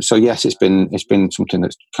 So yes, it's been something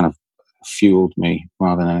that's kind of fueled me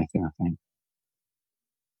rather than anything,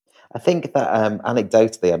 I think that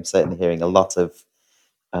anecdotally, I'm certainly hearing a lot of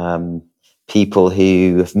people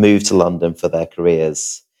who have moved to London for their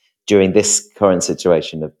careers during this current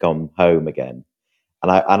situation have gone home again.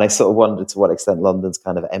 And I sort of wondered to what extent London's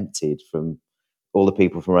kind of emptied from all the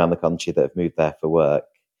people from around the country that have moved there for work.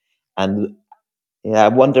 And yeah, I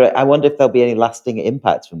wonder if there'll be any lasting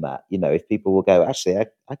impact from that. If people will go, actually,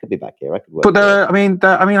 I could be back here. I could work. But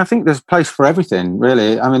I think there's a place for everything,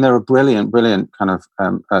 really. I mean, there are brilliant kind of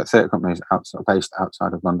theatre companies based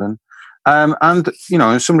outside of London. And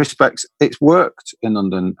in some respects, it's worked in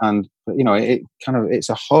London, and it's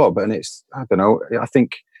a hub, and it's, I don't know. I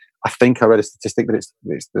think I read a statistic that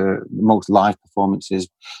it's the most live performances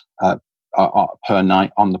per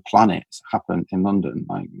night on the planet happen in London.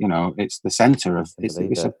 It's the centre of it's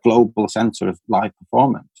a global centre of live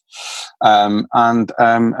performance, and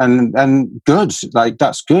good. Like,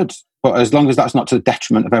 that's good, but as long as that's not to the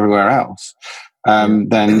detriment of everywhere else.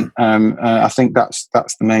 Then I think that's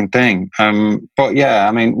the main thing. But yeah,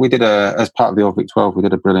 I mean, we did as part of the Old Vic 12, we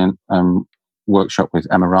did a brilliant workshop with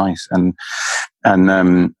Emma Rice, and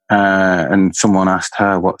someone asked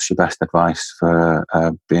her what's your best advice for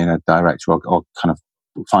being a director or kind of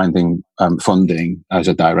finding funding as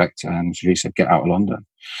a director, and she said, get out of London.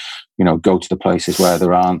 Go to the places where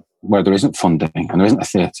there isn't funding and there isn't a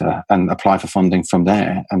theatre, and apply for funding from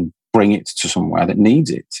there and bring it to somewhere that needs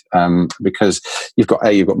it, because you've got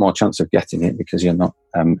more chance of getting it because you're not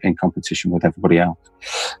in competition with everybody else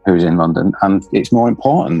who's in London, and it's more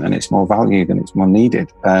important and it's more valued and it's more needed.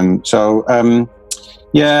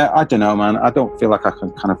 Yeah, I don't know, man. I don't feel like I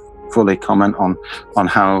can kind of fully comment on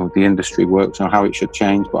how the industry works or how it should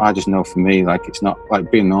change, but I just know for me, it's not like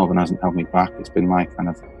being Northern hasn't held me back. It's been my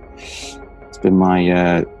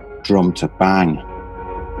drum to bang.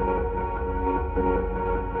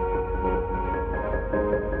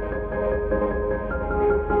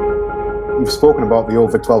 You've spoken about the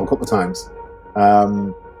old Vic 12 a couple of times.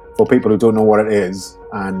 For people who don't know what it is,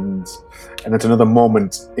 and it's another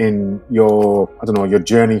moment in your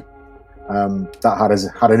journey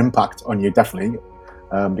that had an impact on you, definitely,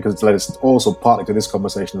 because it's led us also partly to this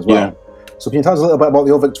conversation as well. Yeah. So can you tell us a little bit about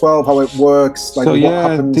the old Vic 12, how it works, what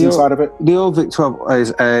happens inside of it? The old Vic 12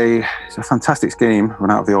 is a fantastic scheme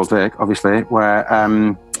run out of the old Vic, obviously, where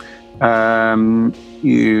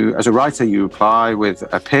you, as a writer, you apply with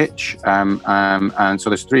a pitch, and so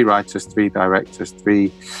there's 3 writers, 3 directors,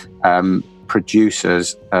 3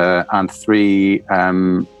 producers, and 3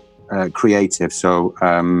 creatives. So,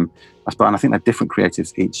 and I think they're different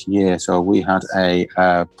creatives each year. So we had a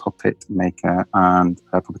puppet maker and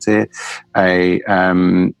a puppeteer, a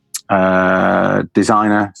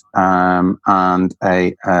designer, and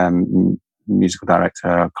a musical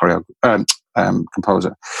director,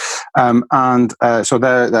 composer. So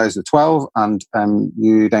there's the 12, and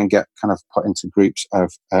you then get kind of put into groups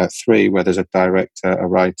of 3, where there's a director, a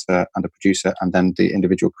writer, and a producer, and then the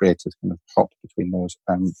individual creators kind of hop between those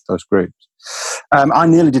groups. I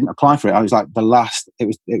nearly didn't apply for it. I was like the last. It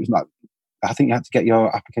was like, I think you had to get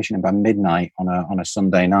your application in by midnight on a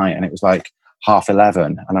Sunday night, and it was like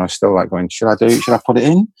 11:30, and I was still like going, should I put it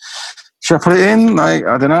in? Should I put it in? Like,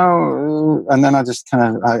 I don't know. And then I just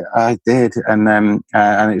kind of, I did. And then,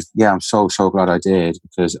 and it's, I'm so glad I did,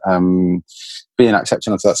 because being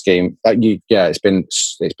accepted onto that scheme, it's been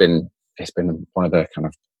one of the kind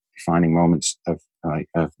of defining moments of my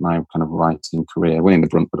kind of writing career, winning the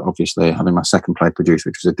Bruntwood, obviously, having my second play produced,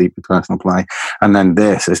 which was a deeply personal play, and then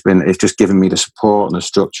it's just given me the support and the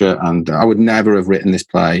structure. And I would never have written this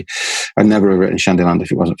play. I'd never have written Shandyland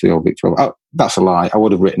if it wasn't for the old Vic 12. That's a lie. I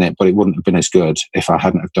would have written it, but it wouldn't have been as good if I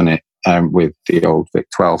hadn't have done it with the old Vic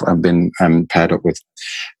 12 and been paired up with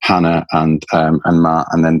Hannah and Matt,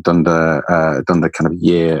 and then done the kind of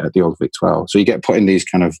year at the old Vic 12. So you get put in these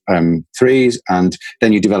kind of 3s, and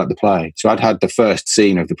then you develop the play. So I'd had the first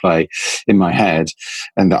scene of the play in my head,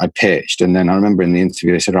 and that I pitched, and then I remember in the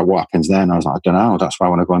interview they said, "Oh, what happens then?" I was like, "I don't know. That's why I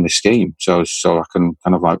want to go on this scheme, so I can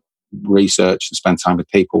kind of like research and spend time with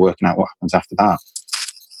people working out what happens after that."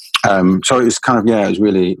 So it was kind of, it was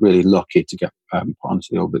really, really lucky to get put onto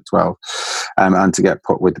the old Vic 12, and to get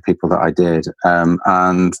put with the people that I did,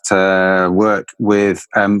 and to work with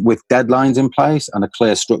deadlines in place and a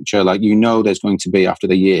clear structure. Like, there's going to be, after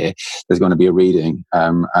the year, there's going to be a reading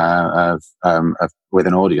with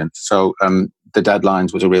an audience. So the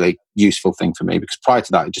deadlines was a really useful thing for me, because prior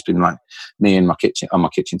to that, it'd just been like me on my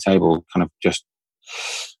kitchen table, kind of just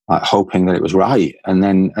like hoping that it was right. And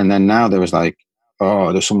then now there was like,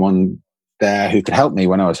 oh, there's someone there who could help me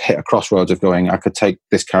when I was hit a crossroads of going, I could take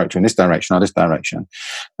this character in this direction or this direction.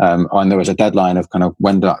 And there was a deadline of kind of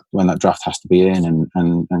when that draft has to be in, and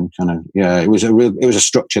kind of, it was a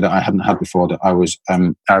structure that I hadn't had before, that I was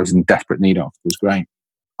in desperate need of. It was great.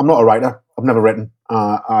 I'm not a writer. I've never written.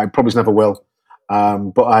 I probably never will.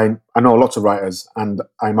 But I know lots of writers, and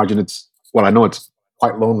I imagine I know it's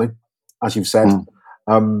quite lonely, as you've said.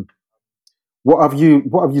 What have you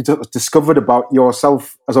discovered about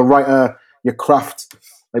yourself as a writer, your craft?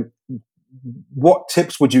 Like, what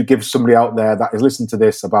tips would you give somebody out there that is listening to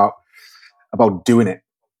this about doing it?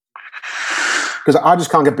 Because I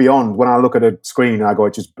just can't get beyond, when I look at a screen and I go,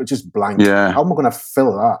 it's just blank. Yeah. How am I going to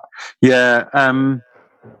fill that? Yeah.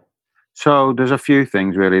 So there's a few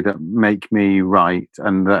things really that make me write,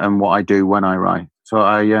 and what I do when I write. So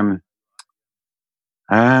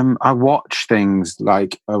I watch things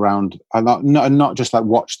like around. Not just like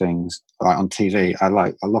watch things like on TV. I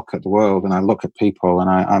look at the world, and I look at people, and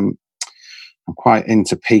I'm quite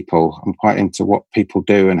into people. I'm quite into what people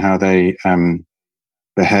do and how they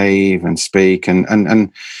behave and speak,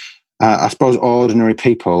 and I suppose ordinary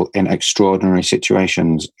people in extraordinary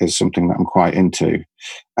situations is something that I'm quite into,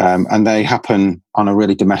 and they happen on a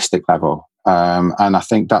really domestic level. And I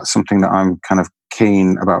think that's something that I'm kind of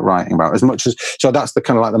keen about writing about, as much as, so that's the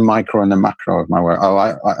kind of like the micro and the macro of my work.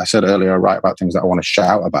 I said earlier, I write about things that I want to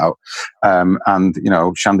shout about, and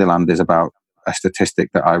Shandyland is about a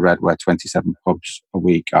statistic that I read where 27 pubs a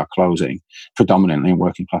week are closing, predominantly in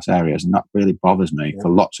working class areas, and that really bothers me for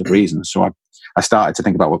lots of reasons. So I started to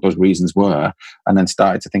think about what those reasons were, and then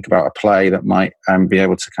started to think about a play that might be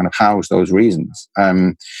able to kind of house those reasons.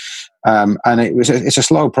 And it's a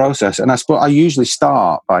slow process. And I suppose I usually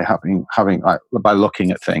start by having like by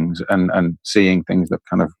looking at things and seeing things that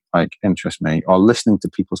kind of like interest me, or listening to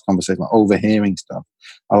people's conversations, like overhearing stuff.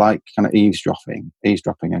 I like kind of eavesdropping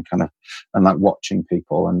and kind of, and like watching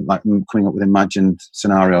people and like coming up with imagined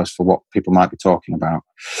scenarios for what people might be talking about,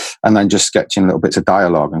 and then just sketching little bits of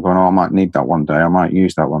dialogue and going, oh, I might need that one day, I might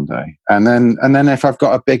use that one day. And then if I've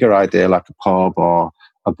got a bigger idea, like a pub or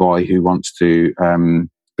a boy who wants to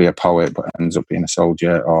be a poet but ends up being a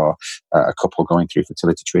soldier, or a couple going through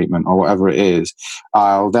fertility treatment, or whatever it is,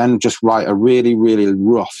 I'll then just write a really, really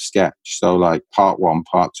rough sketch. So like part 1,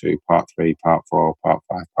 part 2, part 3, part 4, part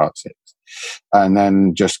 5, part 6, and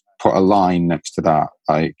then just put a line next to that,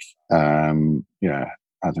 like I don't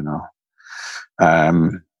know,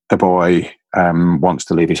 the boy wants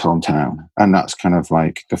to leave his hometown, and that's kind of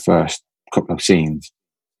like the first couple of scenes.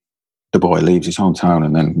 The boy leaves his hometown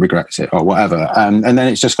and then regrets it, or whatever. And then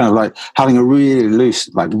it's just kind of like having a really loose,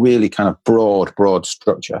 like really kind of broad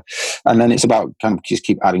structure. And then it's about kind of just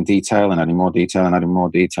keep adding detail and adding more detail and adding more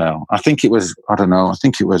detail. I think it was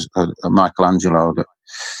Michelangelo that,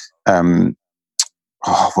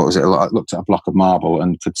 what was it? I looked at a block of marble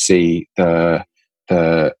and could see the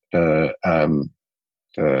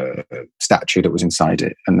statue that was inside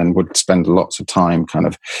it, and then would spend lots of time kind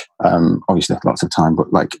of, obviously lots of time,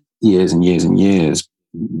 but like years and years and years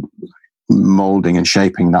molding and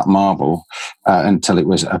shaping that marble until it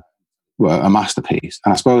was a masterpiece.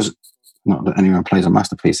 And I suppose, not that anyone plays on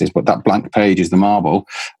masterpieces, but that blank page is the marble,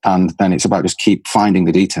 and then it's about just keep finding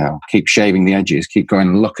the detail, keep shaving the edges, keep going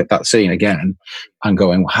and look at that scene again and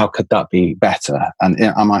going, how could that be better, and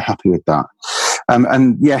am I happy with that?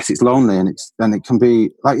 And yes, it's lonely, and it can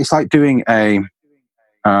be like, it's like doing an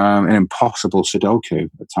impossible Sudoku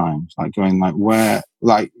at times, like going like, where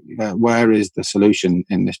is the solution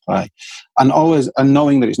in this play, and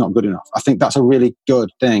knowing that it's not good enough. I think that's a really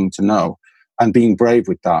good thing to know, and being brave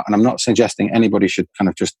with that. And I'm not suggesting anybody should kind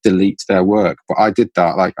of just delete their work, but I did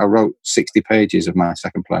that. Like, I wrote 60 pages of my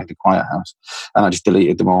second play, The Quiet House, and I just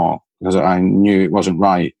deleted them all because I knew it wasn't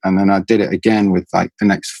right. And then I did it again with like the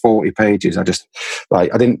next 40 pages. I just I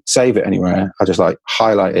didn't save it anywhere. I just like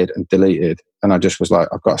highlighted and deleted. And I just was like,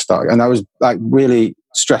 I've got to start. And that was like really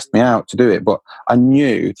stressed me out to do it. But I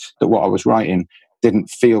knew that what I was writing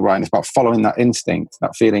didn't feel right. And it's about following that instinct,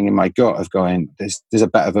 that feeling in my gut of going, there's a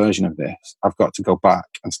better version of this. I've got to go back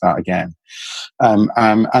and start again.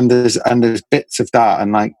 And there's bits of that.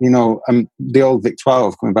 And like, the old Vic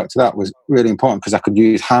 12, coming back to that, was really important because I could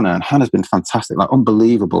use Hannah, and Hannah's been fantastic, like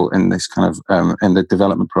unbelievable in this kind of, in the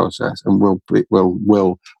development process, and will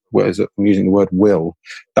I'm using the word will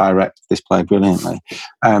direct this play brilliantly.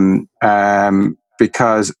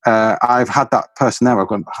 Because I've had that person there. I've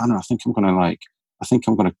gone, Hannah, I think I'm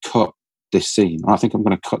going to cut this scene. Or I think I'm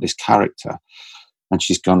going to cut this character. And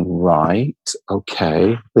she's gone, right,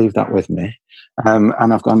 okay, leave that with me. And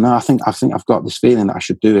I've gone, no, I think I've got this feeling that I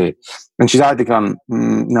should do it. And she's either gone,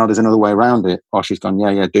 no, there's another way around it, or she's gone,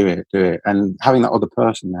 yeah, do it. And having that other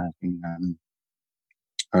person there has been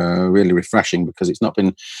really refreshing, because it's not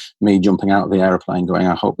been me jumping out of the aeroplane going,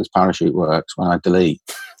 I hope this parachute works when I delete.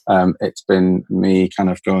 It's been me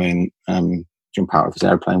kind of going, jump out of this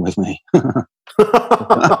airplane with me.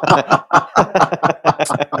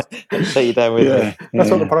 So you're down with me. That's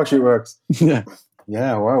how the parachute works. Yeah.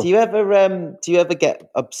 Yeah, wow. Do you ever get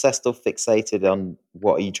obsessed or fixated on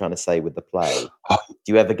what are you trying to say with the play? Do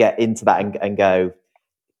you ever get into that and go,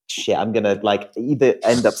 shit, I'm gonna like either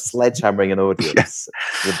end up sledgehammering an audience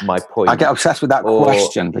with my point? I get obsessed with that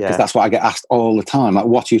question because that's what I get asked all the time. Like,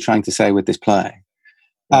 what are you trying to say with this play?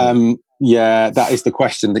 Yeah, that is the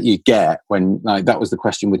question that you get when, like, that was the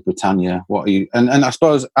question with Britannia. What are you? And I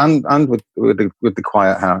suppose and with the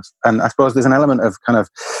Quiet House, and I suppose there's an element of kind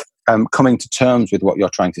of coming to terms with what you're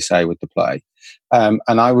trying to say with the play. And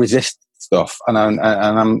I resist stuff, and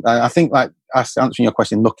I think, like, answering your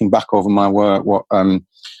question, looking back over my work, what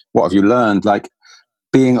have you learned? Like,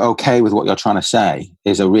 being okay with what you're trying to say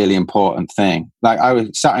is a really important thing. Like, I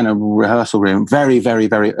was sat in a rehearsal room, very, very,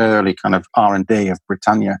 very early kind of R&D of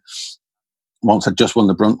Britannia. Once I'd just won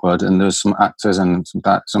the Bruntwood, and there was some actors and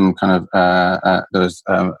some kind of there was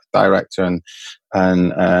director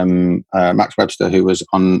and Max Webster, who was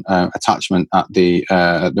on attachment at the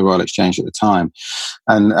Royal Exchange at the time,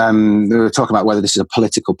 and they were talking about whether this is a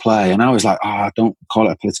political play, and I was like, don't call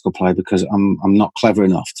it a political play because I'm not clever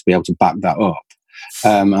enough to be able to back that up.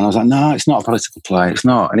 And I was like, no, it's not a political play. It's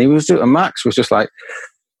not. And Max was just like,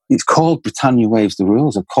 it's called Britannia Waves the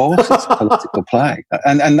Rules. Of course, it's a political play,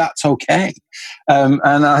 and that's okay. And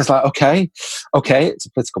I was like, okay, it's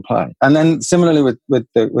a political play. And then similarly with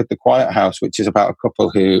the Quiet House, which is about a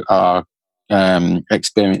couple who are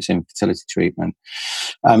experiencing fertility treatment.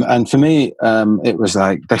 And for me, it was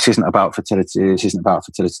like, this isn't about fertility. This isn't about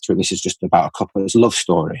fertility treatment. This is just about a couple. It's a love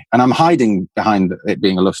story. And I'm hiding behind it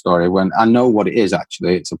being a love story when I know what it is,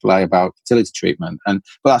 actually. It's a play about fertility treatment. But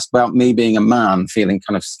that's about me being a man feeling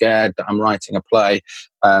kind of scared that I'm writing a play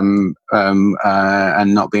and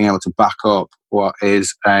not being able to back up what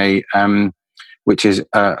is which is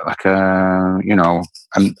like a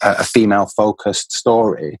female-focused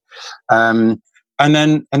story, and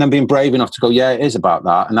then being brave enough to go, yeah, it is about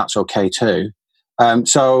that, and that's okay too.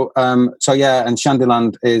 So yeah, and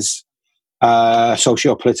Shandyland is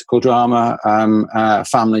socio-political drama,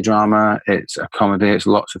 family drama. It's a comedy. It's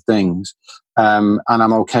lots of things, and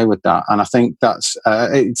I'm okay with that. And I think that's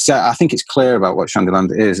I think it's clear about what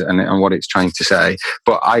Shandyland is and what it's trying to say.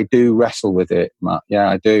 But I do wrestle with it, Matt. Yeah,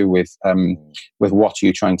 I do with what are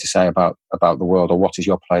you trying to say about the world, or what is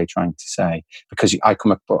your play trying to say? Because I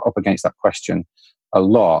come up against that question a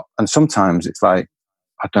lot, and sometimes it's like,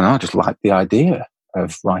 I don't know, I just like the idea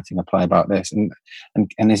of writing a play about this, and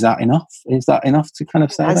is that enough? Is that enough to kind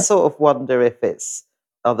of say? I sort of wonder if it's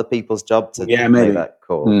other people's job to make that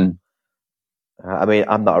call. I mean,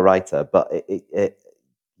 I'm not a writer, but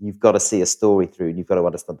you've got to see a story through, and you've got to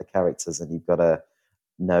understand the characters, and you've got to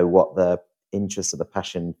know what the interest or the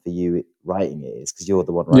passion for you writing it is, because you're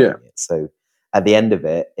the one writing it. So at the end of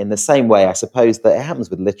it, in the same way, I suppose that it happens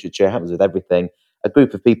with literature, it happens with everything. A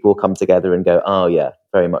group of people will come together and go, oh yeah,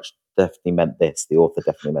 very much definitely meant this. The author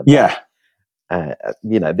definitely meant that.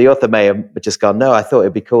 The author may have just gone, no, I thought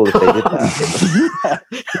it'd be cool if they did that.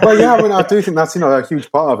 Well, yeah, I mean, I do think that's, a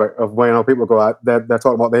huge part of it, of when people go out, they're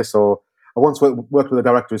talking about this. Or I once worked with a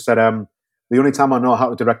director who said, the only time I know how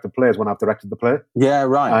to direct a play is when I've directed the play. Yeah,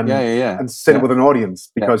 right. And, yeah. And sit it with an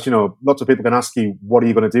audience, because, lots of people can ask you, what are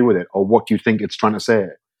you going to do with it? Or what do you think it's trying to say?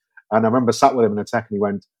 And I remember sat with him in a tech, and he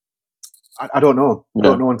went, I don't know. I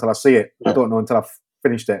don't know until I see it. I don't know until I've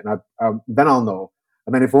finished it. And then I'll know.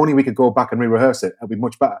 And then if only we could go back and re-rehearse it, it'd be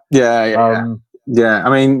much better. Yeah. I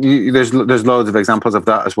mean, there's loads of examples of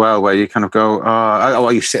that as well, where you kind of go,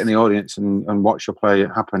 you sit in the audience and watch your play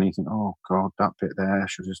happen, and you think, oh God, that bit there, I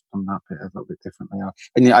should have just done that bit a little bit differently.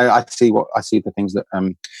 And I see the things that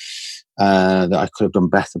that I could have done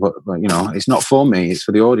better, but it's not for me; it's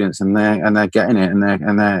for the audience, and they're getting it,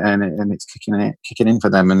 and it's kicking in for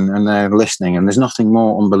them, and they're listening. And there's nothing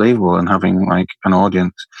more unbelievable than having like an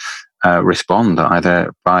audience respond,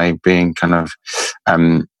 either by being kind of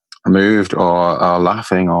moved or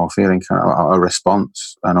laughing or feeling kind of a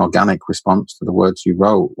response, an organic response to the words you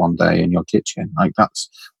wrote one day in your kitchen. Like, that's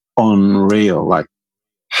unreal, like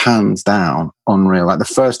hands down unreal. Like, the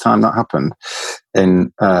first time that happened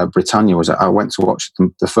in Britannia was I went to watch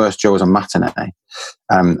the first show as a matinee,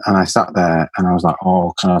 and I sat there and I was like,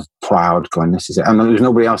 oh, kind of proud, going, this is it. And there was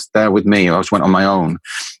nobody else there with me. I just went on my own.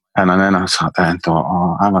 And then I sat there and thought,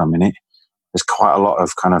 oh, hang on a minute. There's quite a lot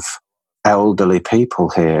of kind of elderly people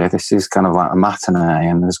here. This is kind of like a matinee,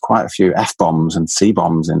 and there's quite a few F-bombs and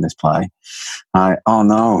C-bombs in this play. Oh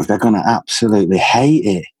no, they're going to absolutely hate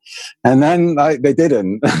it. And then they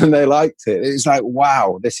didn't, and they liked it. It's like,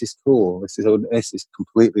 wow, this is cool. This is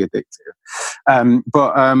completely addictive.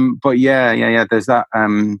 But yeah. There's that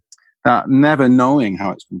never knowing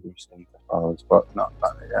how it's going to be received, I suppose. But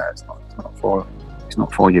it's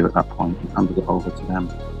not for you at that point. You hand it over to them.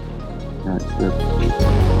 Yeah, it's good.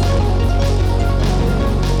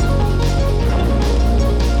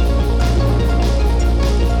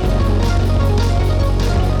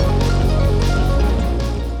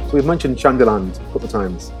 So we've mentioned Shandyland a couple of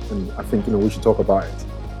times, and I think we should talk about it.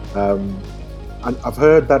 And I've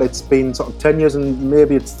heard that it's been sort of 10 years and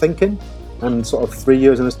maybe it's thinking, and sort of 3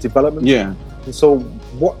 years in its development. Yeah. And so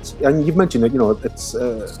and you've mentioned that it's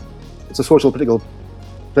a social political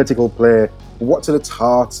play. What's at its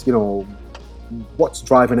heart? What's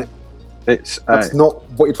driving it? That's not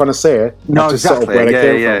what you're trying to say. No, exactly. Sort of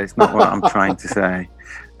It's not what I'm trying to say.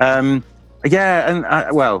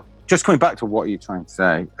 Just coming back to what you're trying to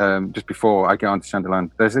say, just before I get on to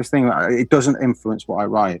Shandyland, there's this thing that it doesn't influence what I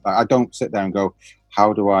write. Like, I don't sit there and go,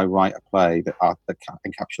 how do I write a play that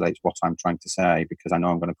encapsulates what I'm trying to say? Because I know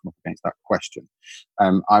I'm going to come up against that question.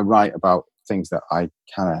 I write about things that I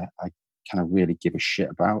kind of really give a shit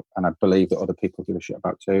about, and I believe that other people give a shit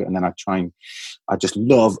about too. And then I just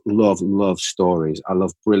love stories. I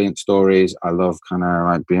love brilliant stories. I love kind of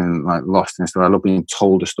like being like lost in a story. I love being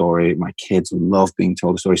told a story. My kids love being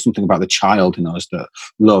told a story. Something about the child in us that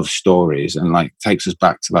loves stories and like takes us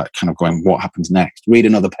back to that kind of going, what happens next? Read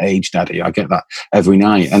another page, Daddy. I get that every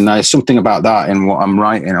night. And there's something about that in what I'm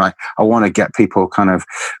writing. I want to get people kind of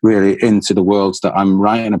really into the worlds that I'm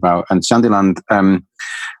writing about. And Sandyland,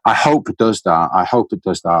 I hope it does that. I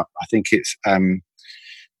think it's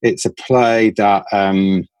a play that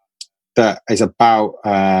that is about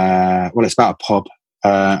it's about a pub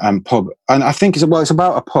and I think it's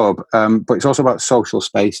about a pub, but it's also about social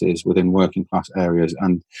spaces within working class areas,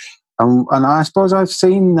 and I suppose I've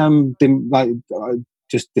seen them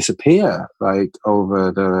just disappear like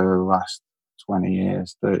over the last 20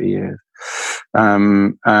 years, 30 years,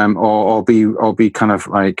 or be kind of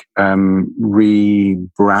like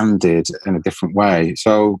rebranded in a different way.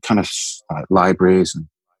 So kind of like libraries and,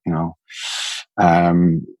 you know,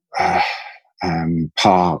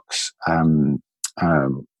 parks,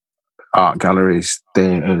 art galleries,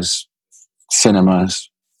 theatres, cinemas,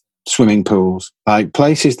 swimming pools, like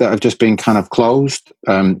places that have just been kind of closed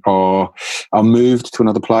or are moved to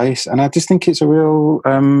another place. And I just think it's a real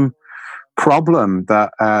problem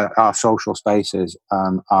that our social spaces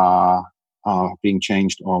are being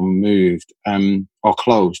changed or moved or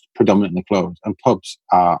closed, predominantly closed, and pubs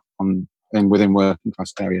are within working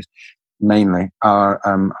class areas mainly are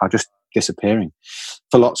just disappearing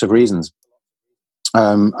for lots of reasons,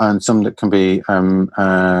 and some that can be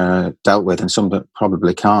dealt with, and some that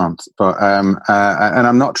probably can't. But and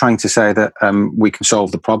I'm not trying to say that we can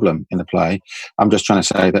solve the problem in the play. I'm just trying to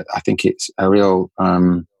say that I think it's a real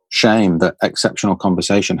shame that exceptional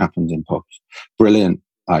conversation happens in pubs. Brilliant,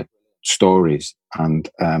 like stories and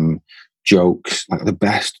jokes, like the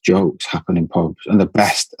best jokes happen in pubs, and the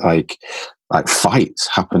best like fights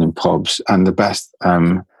happen in pubs, and the best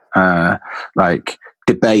like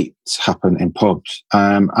debates happen in pubs.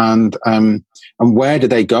 And where do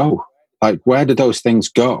they go? Like, where do those things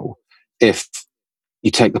go if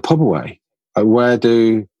you take the pub away? Where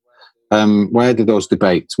do those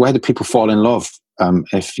debates? Where do people fall in love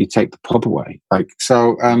if you take the pub away? Like,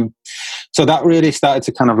 so that really started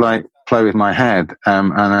to kind of like play with my head,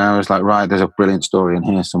 and I was like, right, there's a brilliant story in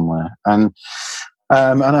here somewhere, and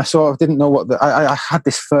I sort of didn't know what I had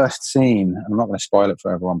this first scene. I'm not going to spoil it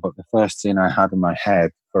for everyone, but the first scene I had in my I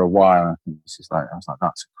was like,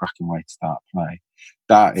 that's a cracking way to start a play.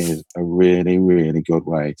 That is a really, really good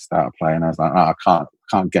way to start a play. And I was like, I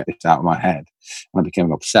can't get this out of my head. And I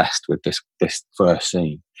became obsessed with this first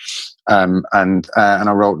scene. And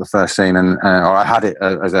I wrote the first scene, or I had it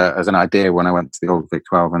as an idea when I went to the Old Vic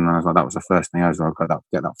 12, and I was like, that was the first thing I was like, I've got to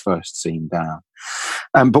get that first scene down.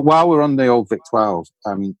 But while we're on the Old Vic 12,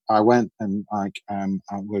 I went and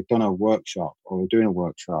we've done a workshop, or we're doing a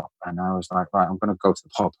workshop, and I was like, right, I'm going to go to the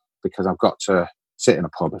pub because I've got to sit in a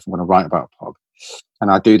pub if I'm going to write about a pub.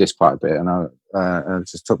 And I do this quite a bit, and I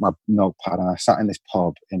just took my notepad and I sat in this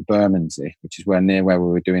pub in Bermondsey, which is near where we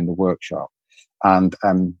were doing the workshop, and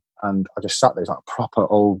I just sat there. It's like a proper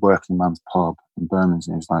old working man's pub in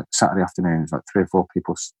Bermondsey. It was like Saturday afternoon. It was like 3 or 4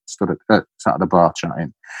 people sat at the bar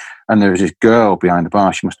chatting, and there was this girl behind the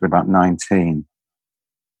bar. She must have been about 19,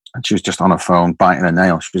 and she was just on her phone biting her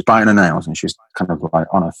nails. She was biting her nails, and she was kind of like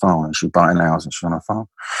on her phone, and she was biting her nails, and she was on her phone.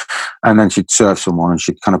 And then she'd serve someone, and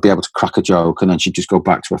she'd kind of be able to crack a joke, and then she'd just go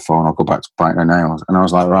back to her phone or go back to biting her nails. And I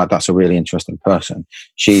was like, right, that's a really interesting person.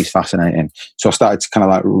 She's fascinating. So I started to kind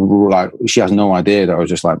of like she has no idea that I was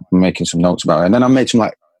just like making some notes about her. And then I made some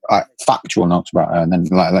like factual notes about her, and then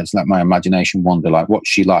like let's let my imagination wander. Like, what's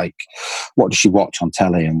she like? What does she watch on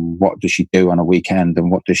telly, and what does she do on a weekend, and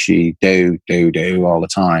what does she do all the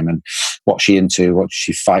time, and what's she into? What does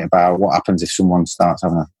she fight about? What happens if someone starts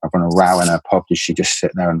having a row in her pub? Does she just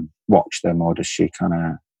sit there and watch them, or does she kind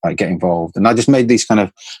of like get involved? And I just made these kind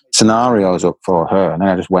of scenarios up for her, and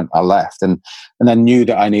then I left, and then knew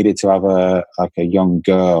that I needed to have a young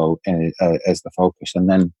girl as the focus, and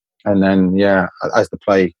then yeah, as the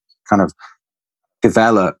play kind of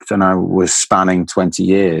developed and I was spanning 20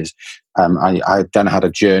 years, I then had a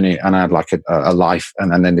journey, and I had like a life,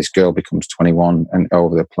 and then this girl becomes 21, and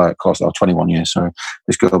over the play course of 21 years, so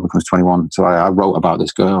this girl becomes 21. So I wrote about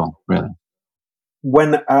this girl, really.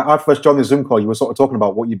 When I first joined the Zoom call, you were sort of talking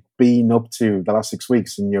about what you've been up to the last 6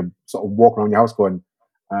 weeks, and you're sort of walking around your house going,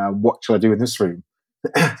 what should I do in this room?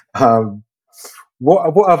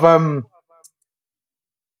 What have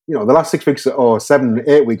the last 6 weeks or 7,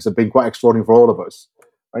 8 weeks have been quite extraordinary for all of us.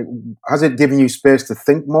 Like, has it given you space to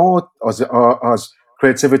think more, or has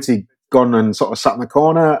creativity gone and sort of sat in the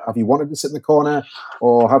corner? Have you wanted to sit in the corner?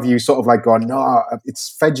 Or have you sort of like gone, no,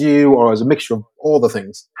 it's fed you, or as a mixture of all the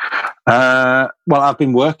things? Well, I've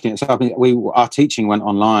been working. So our teaching went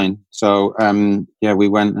online. So we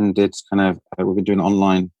went and did we've been doing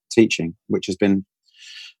online teaching, which has been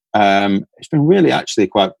it's been really actually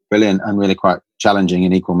quite brilliant and really quite challenging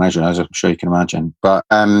in equal measure, as I'm sure you can imagine. But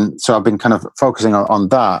so I've been kind of focusing on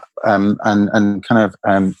that and kind of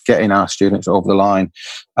getting our students over the line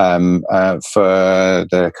for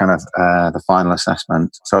the kind of the final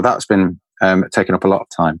assessment. So that's been taken up a lot of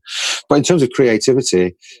time. But in terms of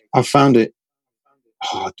creativity, I've found it,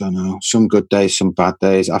 I don't know, some good days, some bad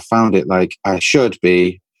days. I found it like I should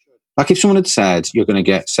be, like if someone had said, you're going to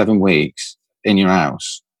get 7 weeks in your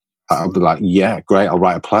house, I'll be like, yeah, great, I'll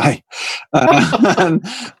write a play. And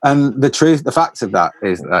the fact of that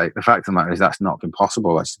is that's not been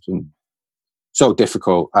possible. It's been so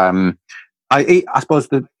difficult. I suppose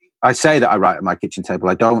I say that I write at my kitchen table.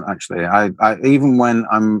 I don't actually. I even when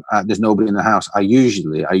there's nobody in the house, I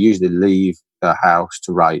usually leave the house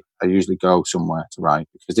to write. I usually go somewhere to write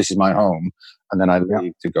because this is my home, and then I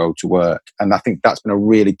leave to go to work. And I think that's been a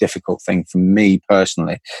really difficult thing for me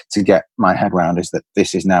personally to get my head around, is that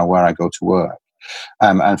this is now where I go to work,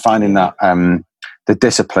 and finding that the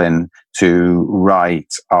discipline to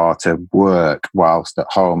write or to work whilst at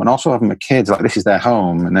home, and also having my kids, like this is their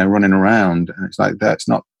home and they're running around, and it's like that's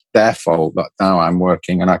not their fault that now I'm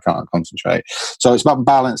working and I can't concentrate. So it's about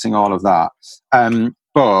balancing all of that.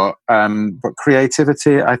 But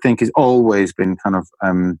creativity, I think, has always been kind of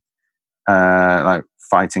like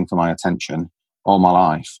fighting for my attention all my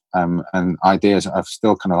life, and ideas are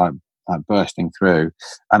still kind of like bursting through,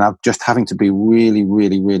 and I'm just having to be really,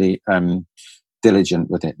 really, really diligent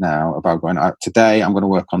with it now about going, today I'm going to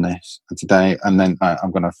work on this, and then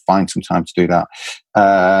I'm going to find some time to do that.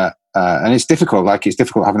 And it's difficult. Like it's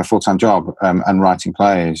difficult having a full-time job and writing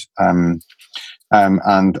plays. But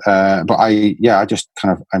I just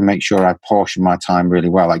kind of, I make sure I portion my time really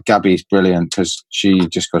well. Like Gabby's brilliant because she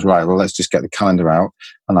just goes, right, well, let's just get the calendar out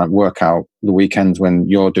and like work out the weekends when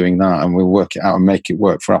you're doing that, and we'll work it out and make it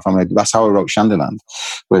work for our family. That's how I wrote Shandyland.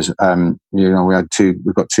 Was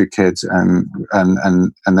we've got 2 kids and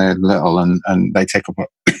they're little and they take up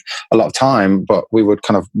a lot of time, but we would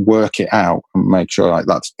kind of work it out and make sure like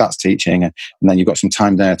that's teaching, and then you've got some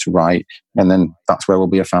time there to write, and then that's where we'll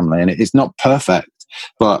be a family. And it's not perfect,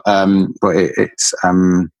 but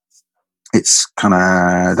it's kind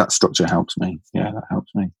of, that structure helps me. Yeah, that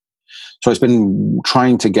helps me. So it's been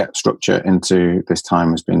trying to get structure into this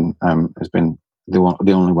time has been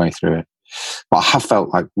the only way through it. But I have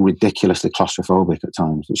felt like ridiculously claustrophobic at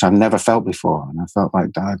times, which I've never felt before, and I felt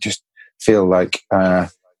like I just feel like I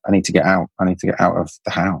need to get out. I need to get out of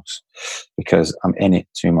the house because I'm in it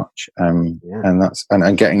too much. And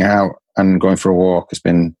getting out and going for a walk has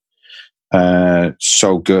been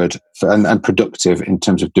so good and productive in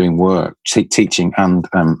terms of doing work, teaching and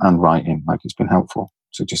writing. Like it's been helpful.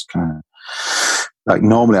 So just kind of like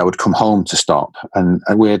normally I would come home to stop, and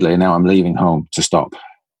weirdly now I'm leaving home to stop.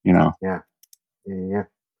 You know. Yeah.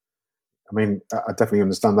 I mean, I definitely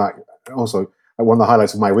understand that. Also, one of the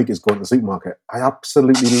highlights of my week is going to the supermarket. I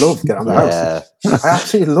absolutely love getting out of the house. I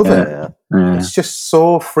absolutely love it. Yeah. It's just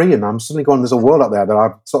so freeing. I'm suddenly going, there's a world out there that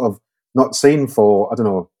I've sort of not seen for, I don't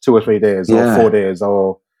know, 2 or 3 days or 4 days,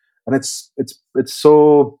 and it's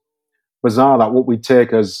so bizarre that what we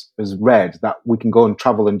take as read, that we can go and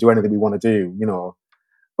travel and do anything we want to do, you know.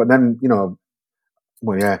 But then, you know,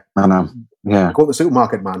 well, yeah. I know. Yeah. Go to the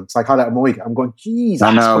supermarket, man. It's like highlight of my week. I'm going, geez.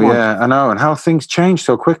 I know, I know. And how things change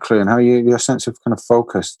so quickly, and how your sense of kind of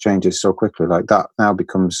focus changes so quickly. Like that now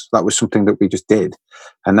becomes, that was something that we just did.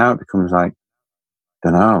 And now it becomes like, I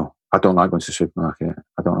don't know. I don't like going to the supermarket.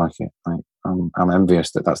 I don't like it. Like, I'm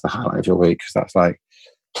envious that that's the highlight of your week, because that's like,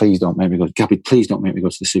 please don't make me go. Gabby, please don't make me go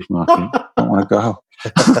to the supermarket. I don't want to go.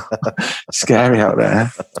 Scary out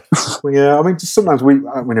there. Well, yeah, I mean, just sometimes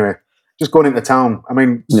anyway, just going into town. I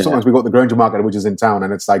mean, sometimes we go to the Granger Market, which is in town,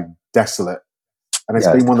 and it's like desolate. And it's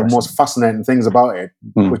been one of the most fascinating things about it,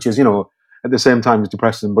 which is, you know, at the same time it's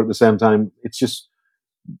depressing, but at the same time it's just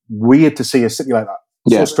weird to see a city like that.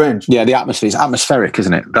 So strange. Yeah, the atmosphere is atmospheric,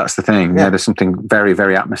 isn't it? That's the thing. Yeah, there's something very,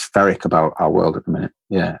 very atmospheric about our world at the minute.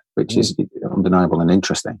 Yeah, which is undeniable and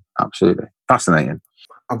interesting. Absolutely. Fascinating.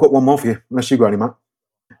 I've got one more for you, unless you got any, Matt.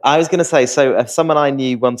 I was going to say, so someone I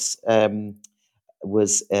knew once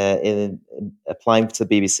was in applying to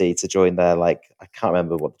the BBC to join their, like, I can't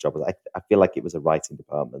remember what the job was. I feel like it was a writing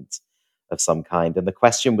department of some kind. And the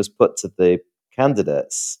question was put to the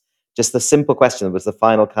candidates, just the simple question, was the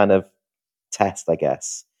final kind of test, I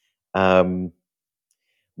guess,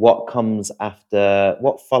 what comes after,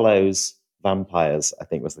 what follows Vampires, I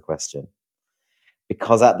think was the question.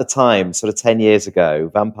 Because at the time, sort of 10 years ago,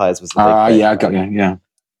 Vampires was the big thing. Yeah, I got you, yeah.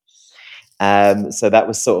 So that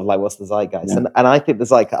was sort of like, what's the zeitgeist? Yeah. And I think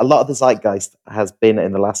a lot of the zeitgeist has been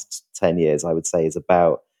in the last 10 years, I would say, is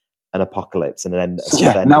about an apocalypse and an end.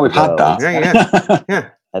 Now we've had that. Yeah.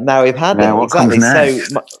 And now we've had it. What Exactly. comes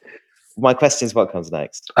next? So my question is, what comes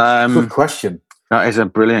next? Good question. That is a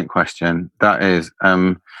brilliant question. That is,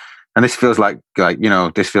 and this feels like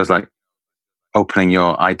this feels like opening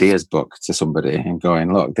your ideas book to somebody and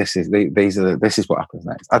going, look, this is what happens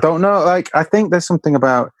next. I don't know. Like, I think there's something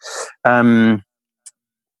about what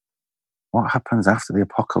happens after the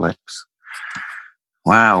apocalypse.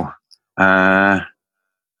 Wow. I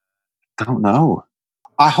don't know.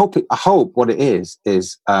 I hope what it is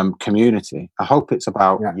community. I hope it's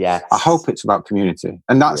about. Yes. I hope it's about community,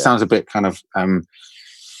 and that sounds a bit kind of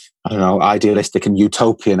I don't know, idealistic and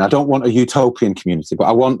utopian. I don't want a utopian community, but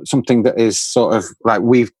I want something that is sort of like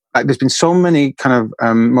there's been so many kind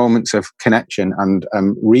of moments of connection and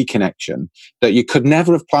reconnection that you could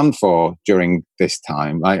never have planned for during this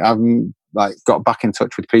time. Like I've got back in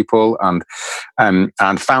touch with people and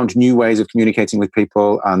found new ways of communicating with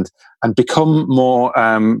people and become more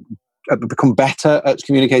become better at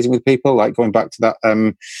communicating with people, like going back to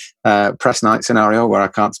that press night scenario where I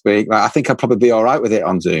can't speak. Like, I think I'd probably be all right with it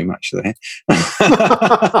on Zoom, actually.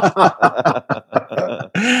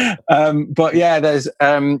 But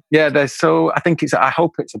there's so I think I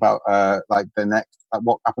hope it's about like the next, like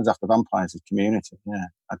what happens after Vampires is community. Yeah,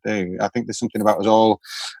 I do. I think there's something about us all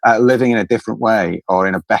living in a different way or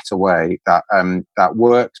in a better way that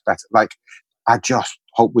works better. Like, I just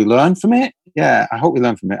hope we learn from it. Yeah, I hope we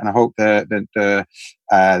learn from it, and I hope the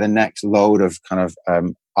next load of kind of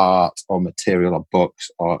art or material or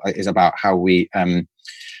books is about how we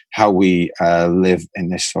live in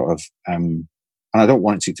this sort of. And I don't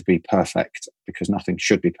want it to be perfect because nothing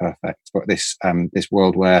should be perfect. But this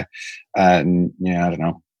world where I don't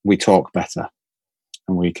know, we talk better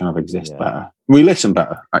and we kind of exist better. We listen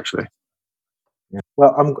better, actually. Yeah.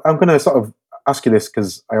 Well, I'm going to sort of ask you this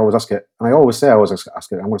because I always ask it, and I always say I always ask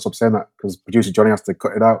it. I'm going to stop saying that because producer Johnny has to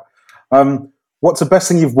cut it out. What's the best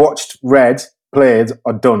thing you've watched, read, played,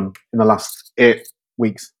 or done in the last 8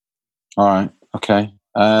 weeks? All right. Okay.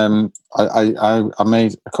 I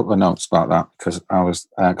made a couple of notes about that because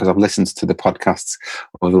I've listened to the podcasts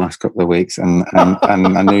over the last couple of weeks and I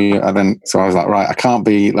knew and then so I was like, right, I can't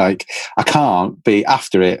be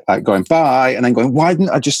after it like going bye and then going, why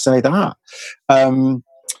didn't I just say that?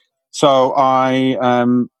 So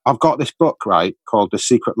I've got this book, right, called The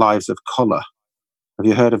Secret Lives of Colour. Have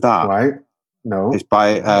you heard of that? Right. No. It's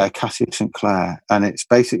by Cassie St. Clair, and it's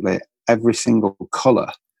basically every single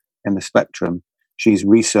colour in the spectrum. She's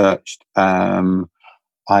researched either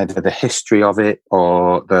the history of it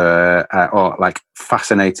or or like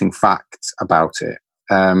fascinating facts about it.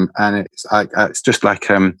 And it's just like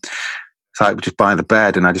it's like just by the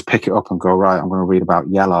bed, and I just pick it up and go, right, I'm going to read about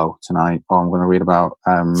yellow tonight, or I'm going to read about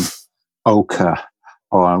ochre,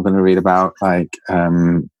 or I'm going to read about like I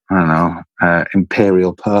don't know,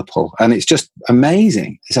 imperial purple, and it's just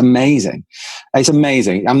amazing. It's amazing.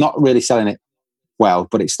 I'm not really selling it well,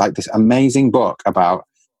 but it's like this amazing book about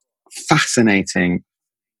fascinating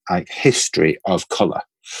like history of color.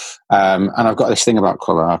 And I've got this thing about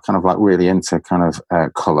color. I'm kind of like really into kind of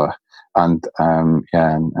color and and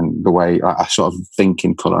the way I sort of think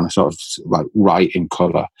in color and I sort of like write in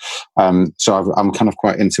color. So I'm kind of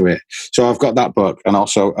quite into it. So I've got that book, and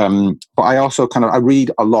also, but I also kind of I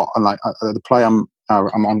read a lot, and like the play I'm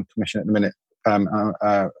on commission at the minute.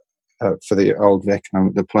 For the Old Vic,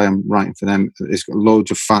 and the play I'm writing for them, it's got loads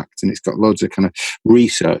of facts and it's got loads of kind of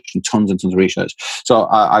research and tons of research. So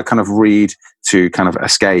I kind of read to kind of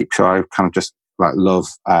escape. So I kind of just like love.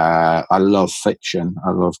 I love fiction. I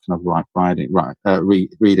love kind of like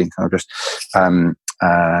reading kind of just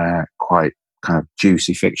quite kind of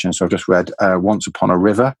juicy fiction. So I've just read Once Upon a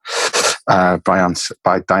River by Diane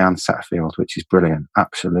Setterfield, which is brilliant,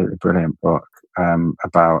 absolutely brilliant book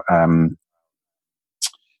about.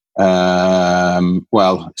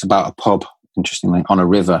 Well, it's about a pub, interestingly, on a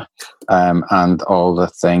river, and all the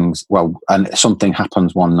things. Well, and something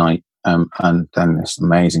happens one night, and then this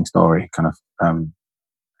amazing story kind of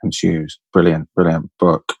ensues. Brilliant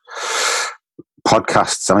book.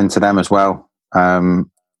 Podcasts, I'm into them as well.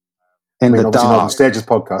 In the Dark. Northern Stages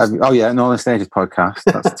podcast. Northern Stages podcast.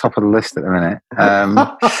 That's top of the list at the minute.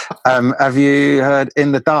 Have you heard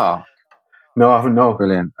In the Dark? No, I haven't. No.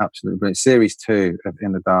 Brilliant, absolutely brilliant. Series 2 of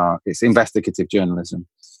In the Dark. It's investigative journalism.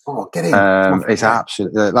 Oh, get in. It's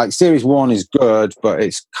absolutely like Series 1 is good, but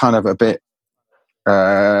it's kind of a bit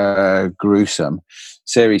gruesome.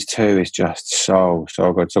 Series 2 is just so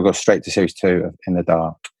good. So I'll go straight to Series 2 of In the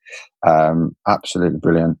Dark. Absolutely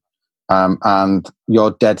brilliant. And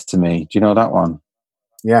You're Dead to Me. Do you know that one?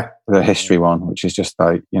 Yeah. The history one, which is just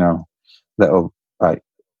like, little like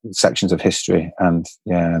sections of history, and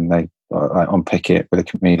they unpick it with a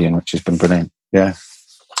comedian, which has been brilliant. Yeah.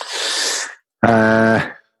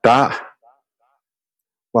 That.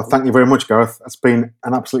 Well, thank you very much, Gareth. It's been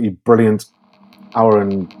an absolutely brilliant hour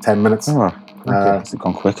and 10 minutes. Oh, it's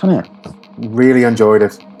gone quick, hasn't it? Really enjoyed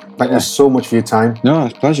it. Thank you so much for your time. No,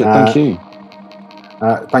 it's a pleasure. Thank you.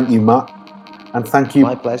 Thank you, Matt. And thank you,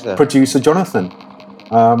 my pleasure, producer Jonathan.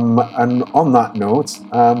 And on that note,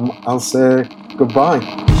 I'll say goodbye.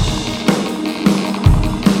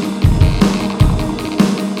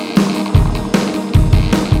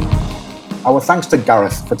 Our thanks to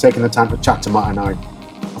Gareth for taking the time to chat to Matt and I.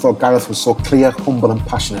 I thought Gareth was so clear, humble and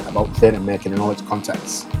passionate about theatre making in all its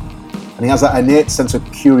contexts. And he has that innate sense of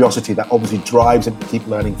curiosity that obviously drives him to keep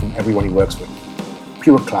learning from everyone he works with.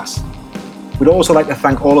 Pure class. We'd also like to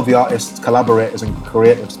thank all of the artists, collaborators and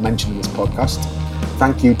creatives mentioned in this podcast.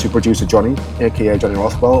 Thank you to producer Johnny, aka Johnny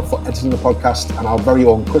Rothwell, for editing the podcast, and our very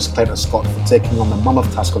own Chris Clayton-Scott for taking on the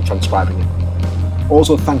mammoth task of transcribing it.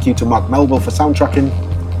 Also, thank you to Mark Melville for soundtracking.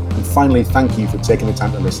 And finally, thank you for taking the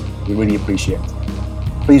time to listen. We really appreciate it.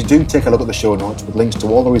 Please do take a look at the show notes with links to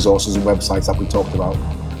all the resources and websites that we talked about.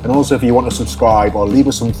 And also, if you want to subscribe or leave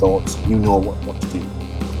us some thoughts, you know what to do.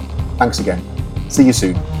 Thanks again. See you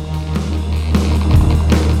soon.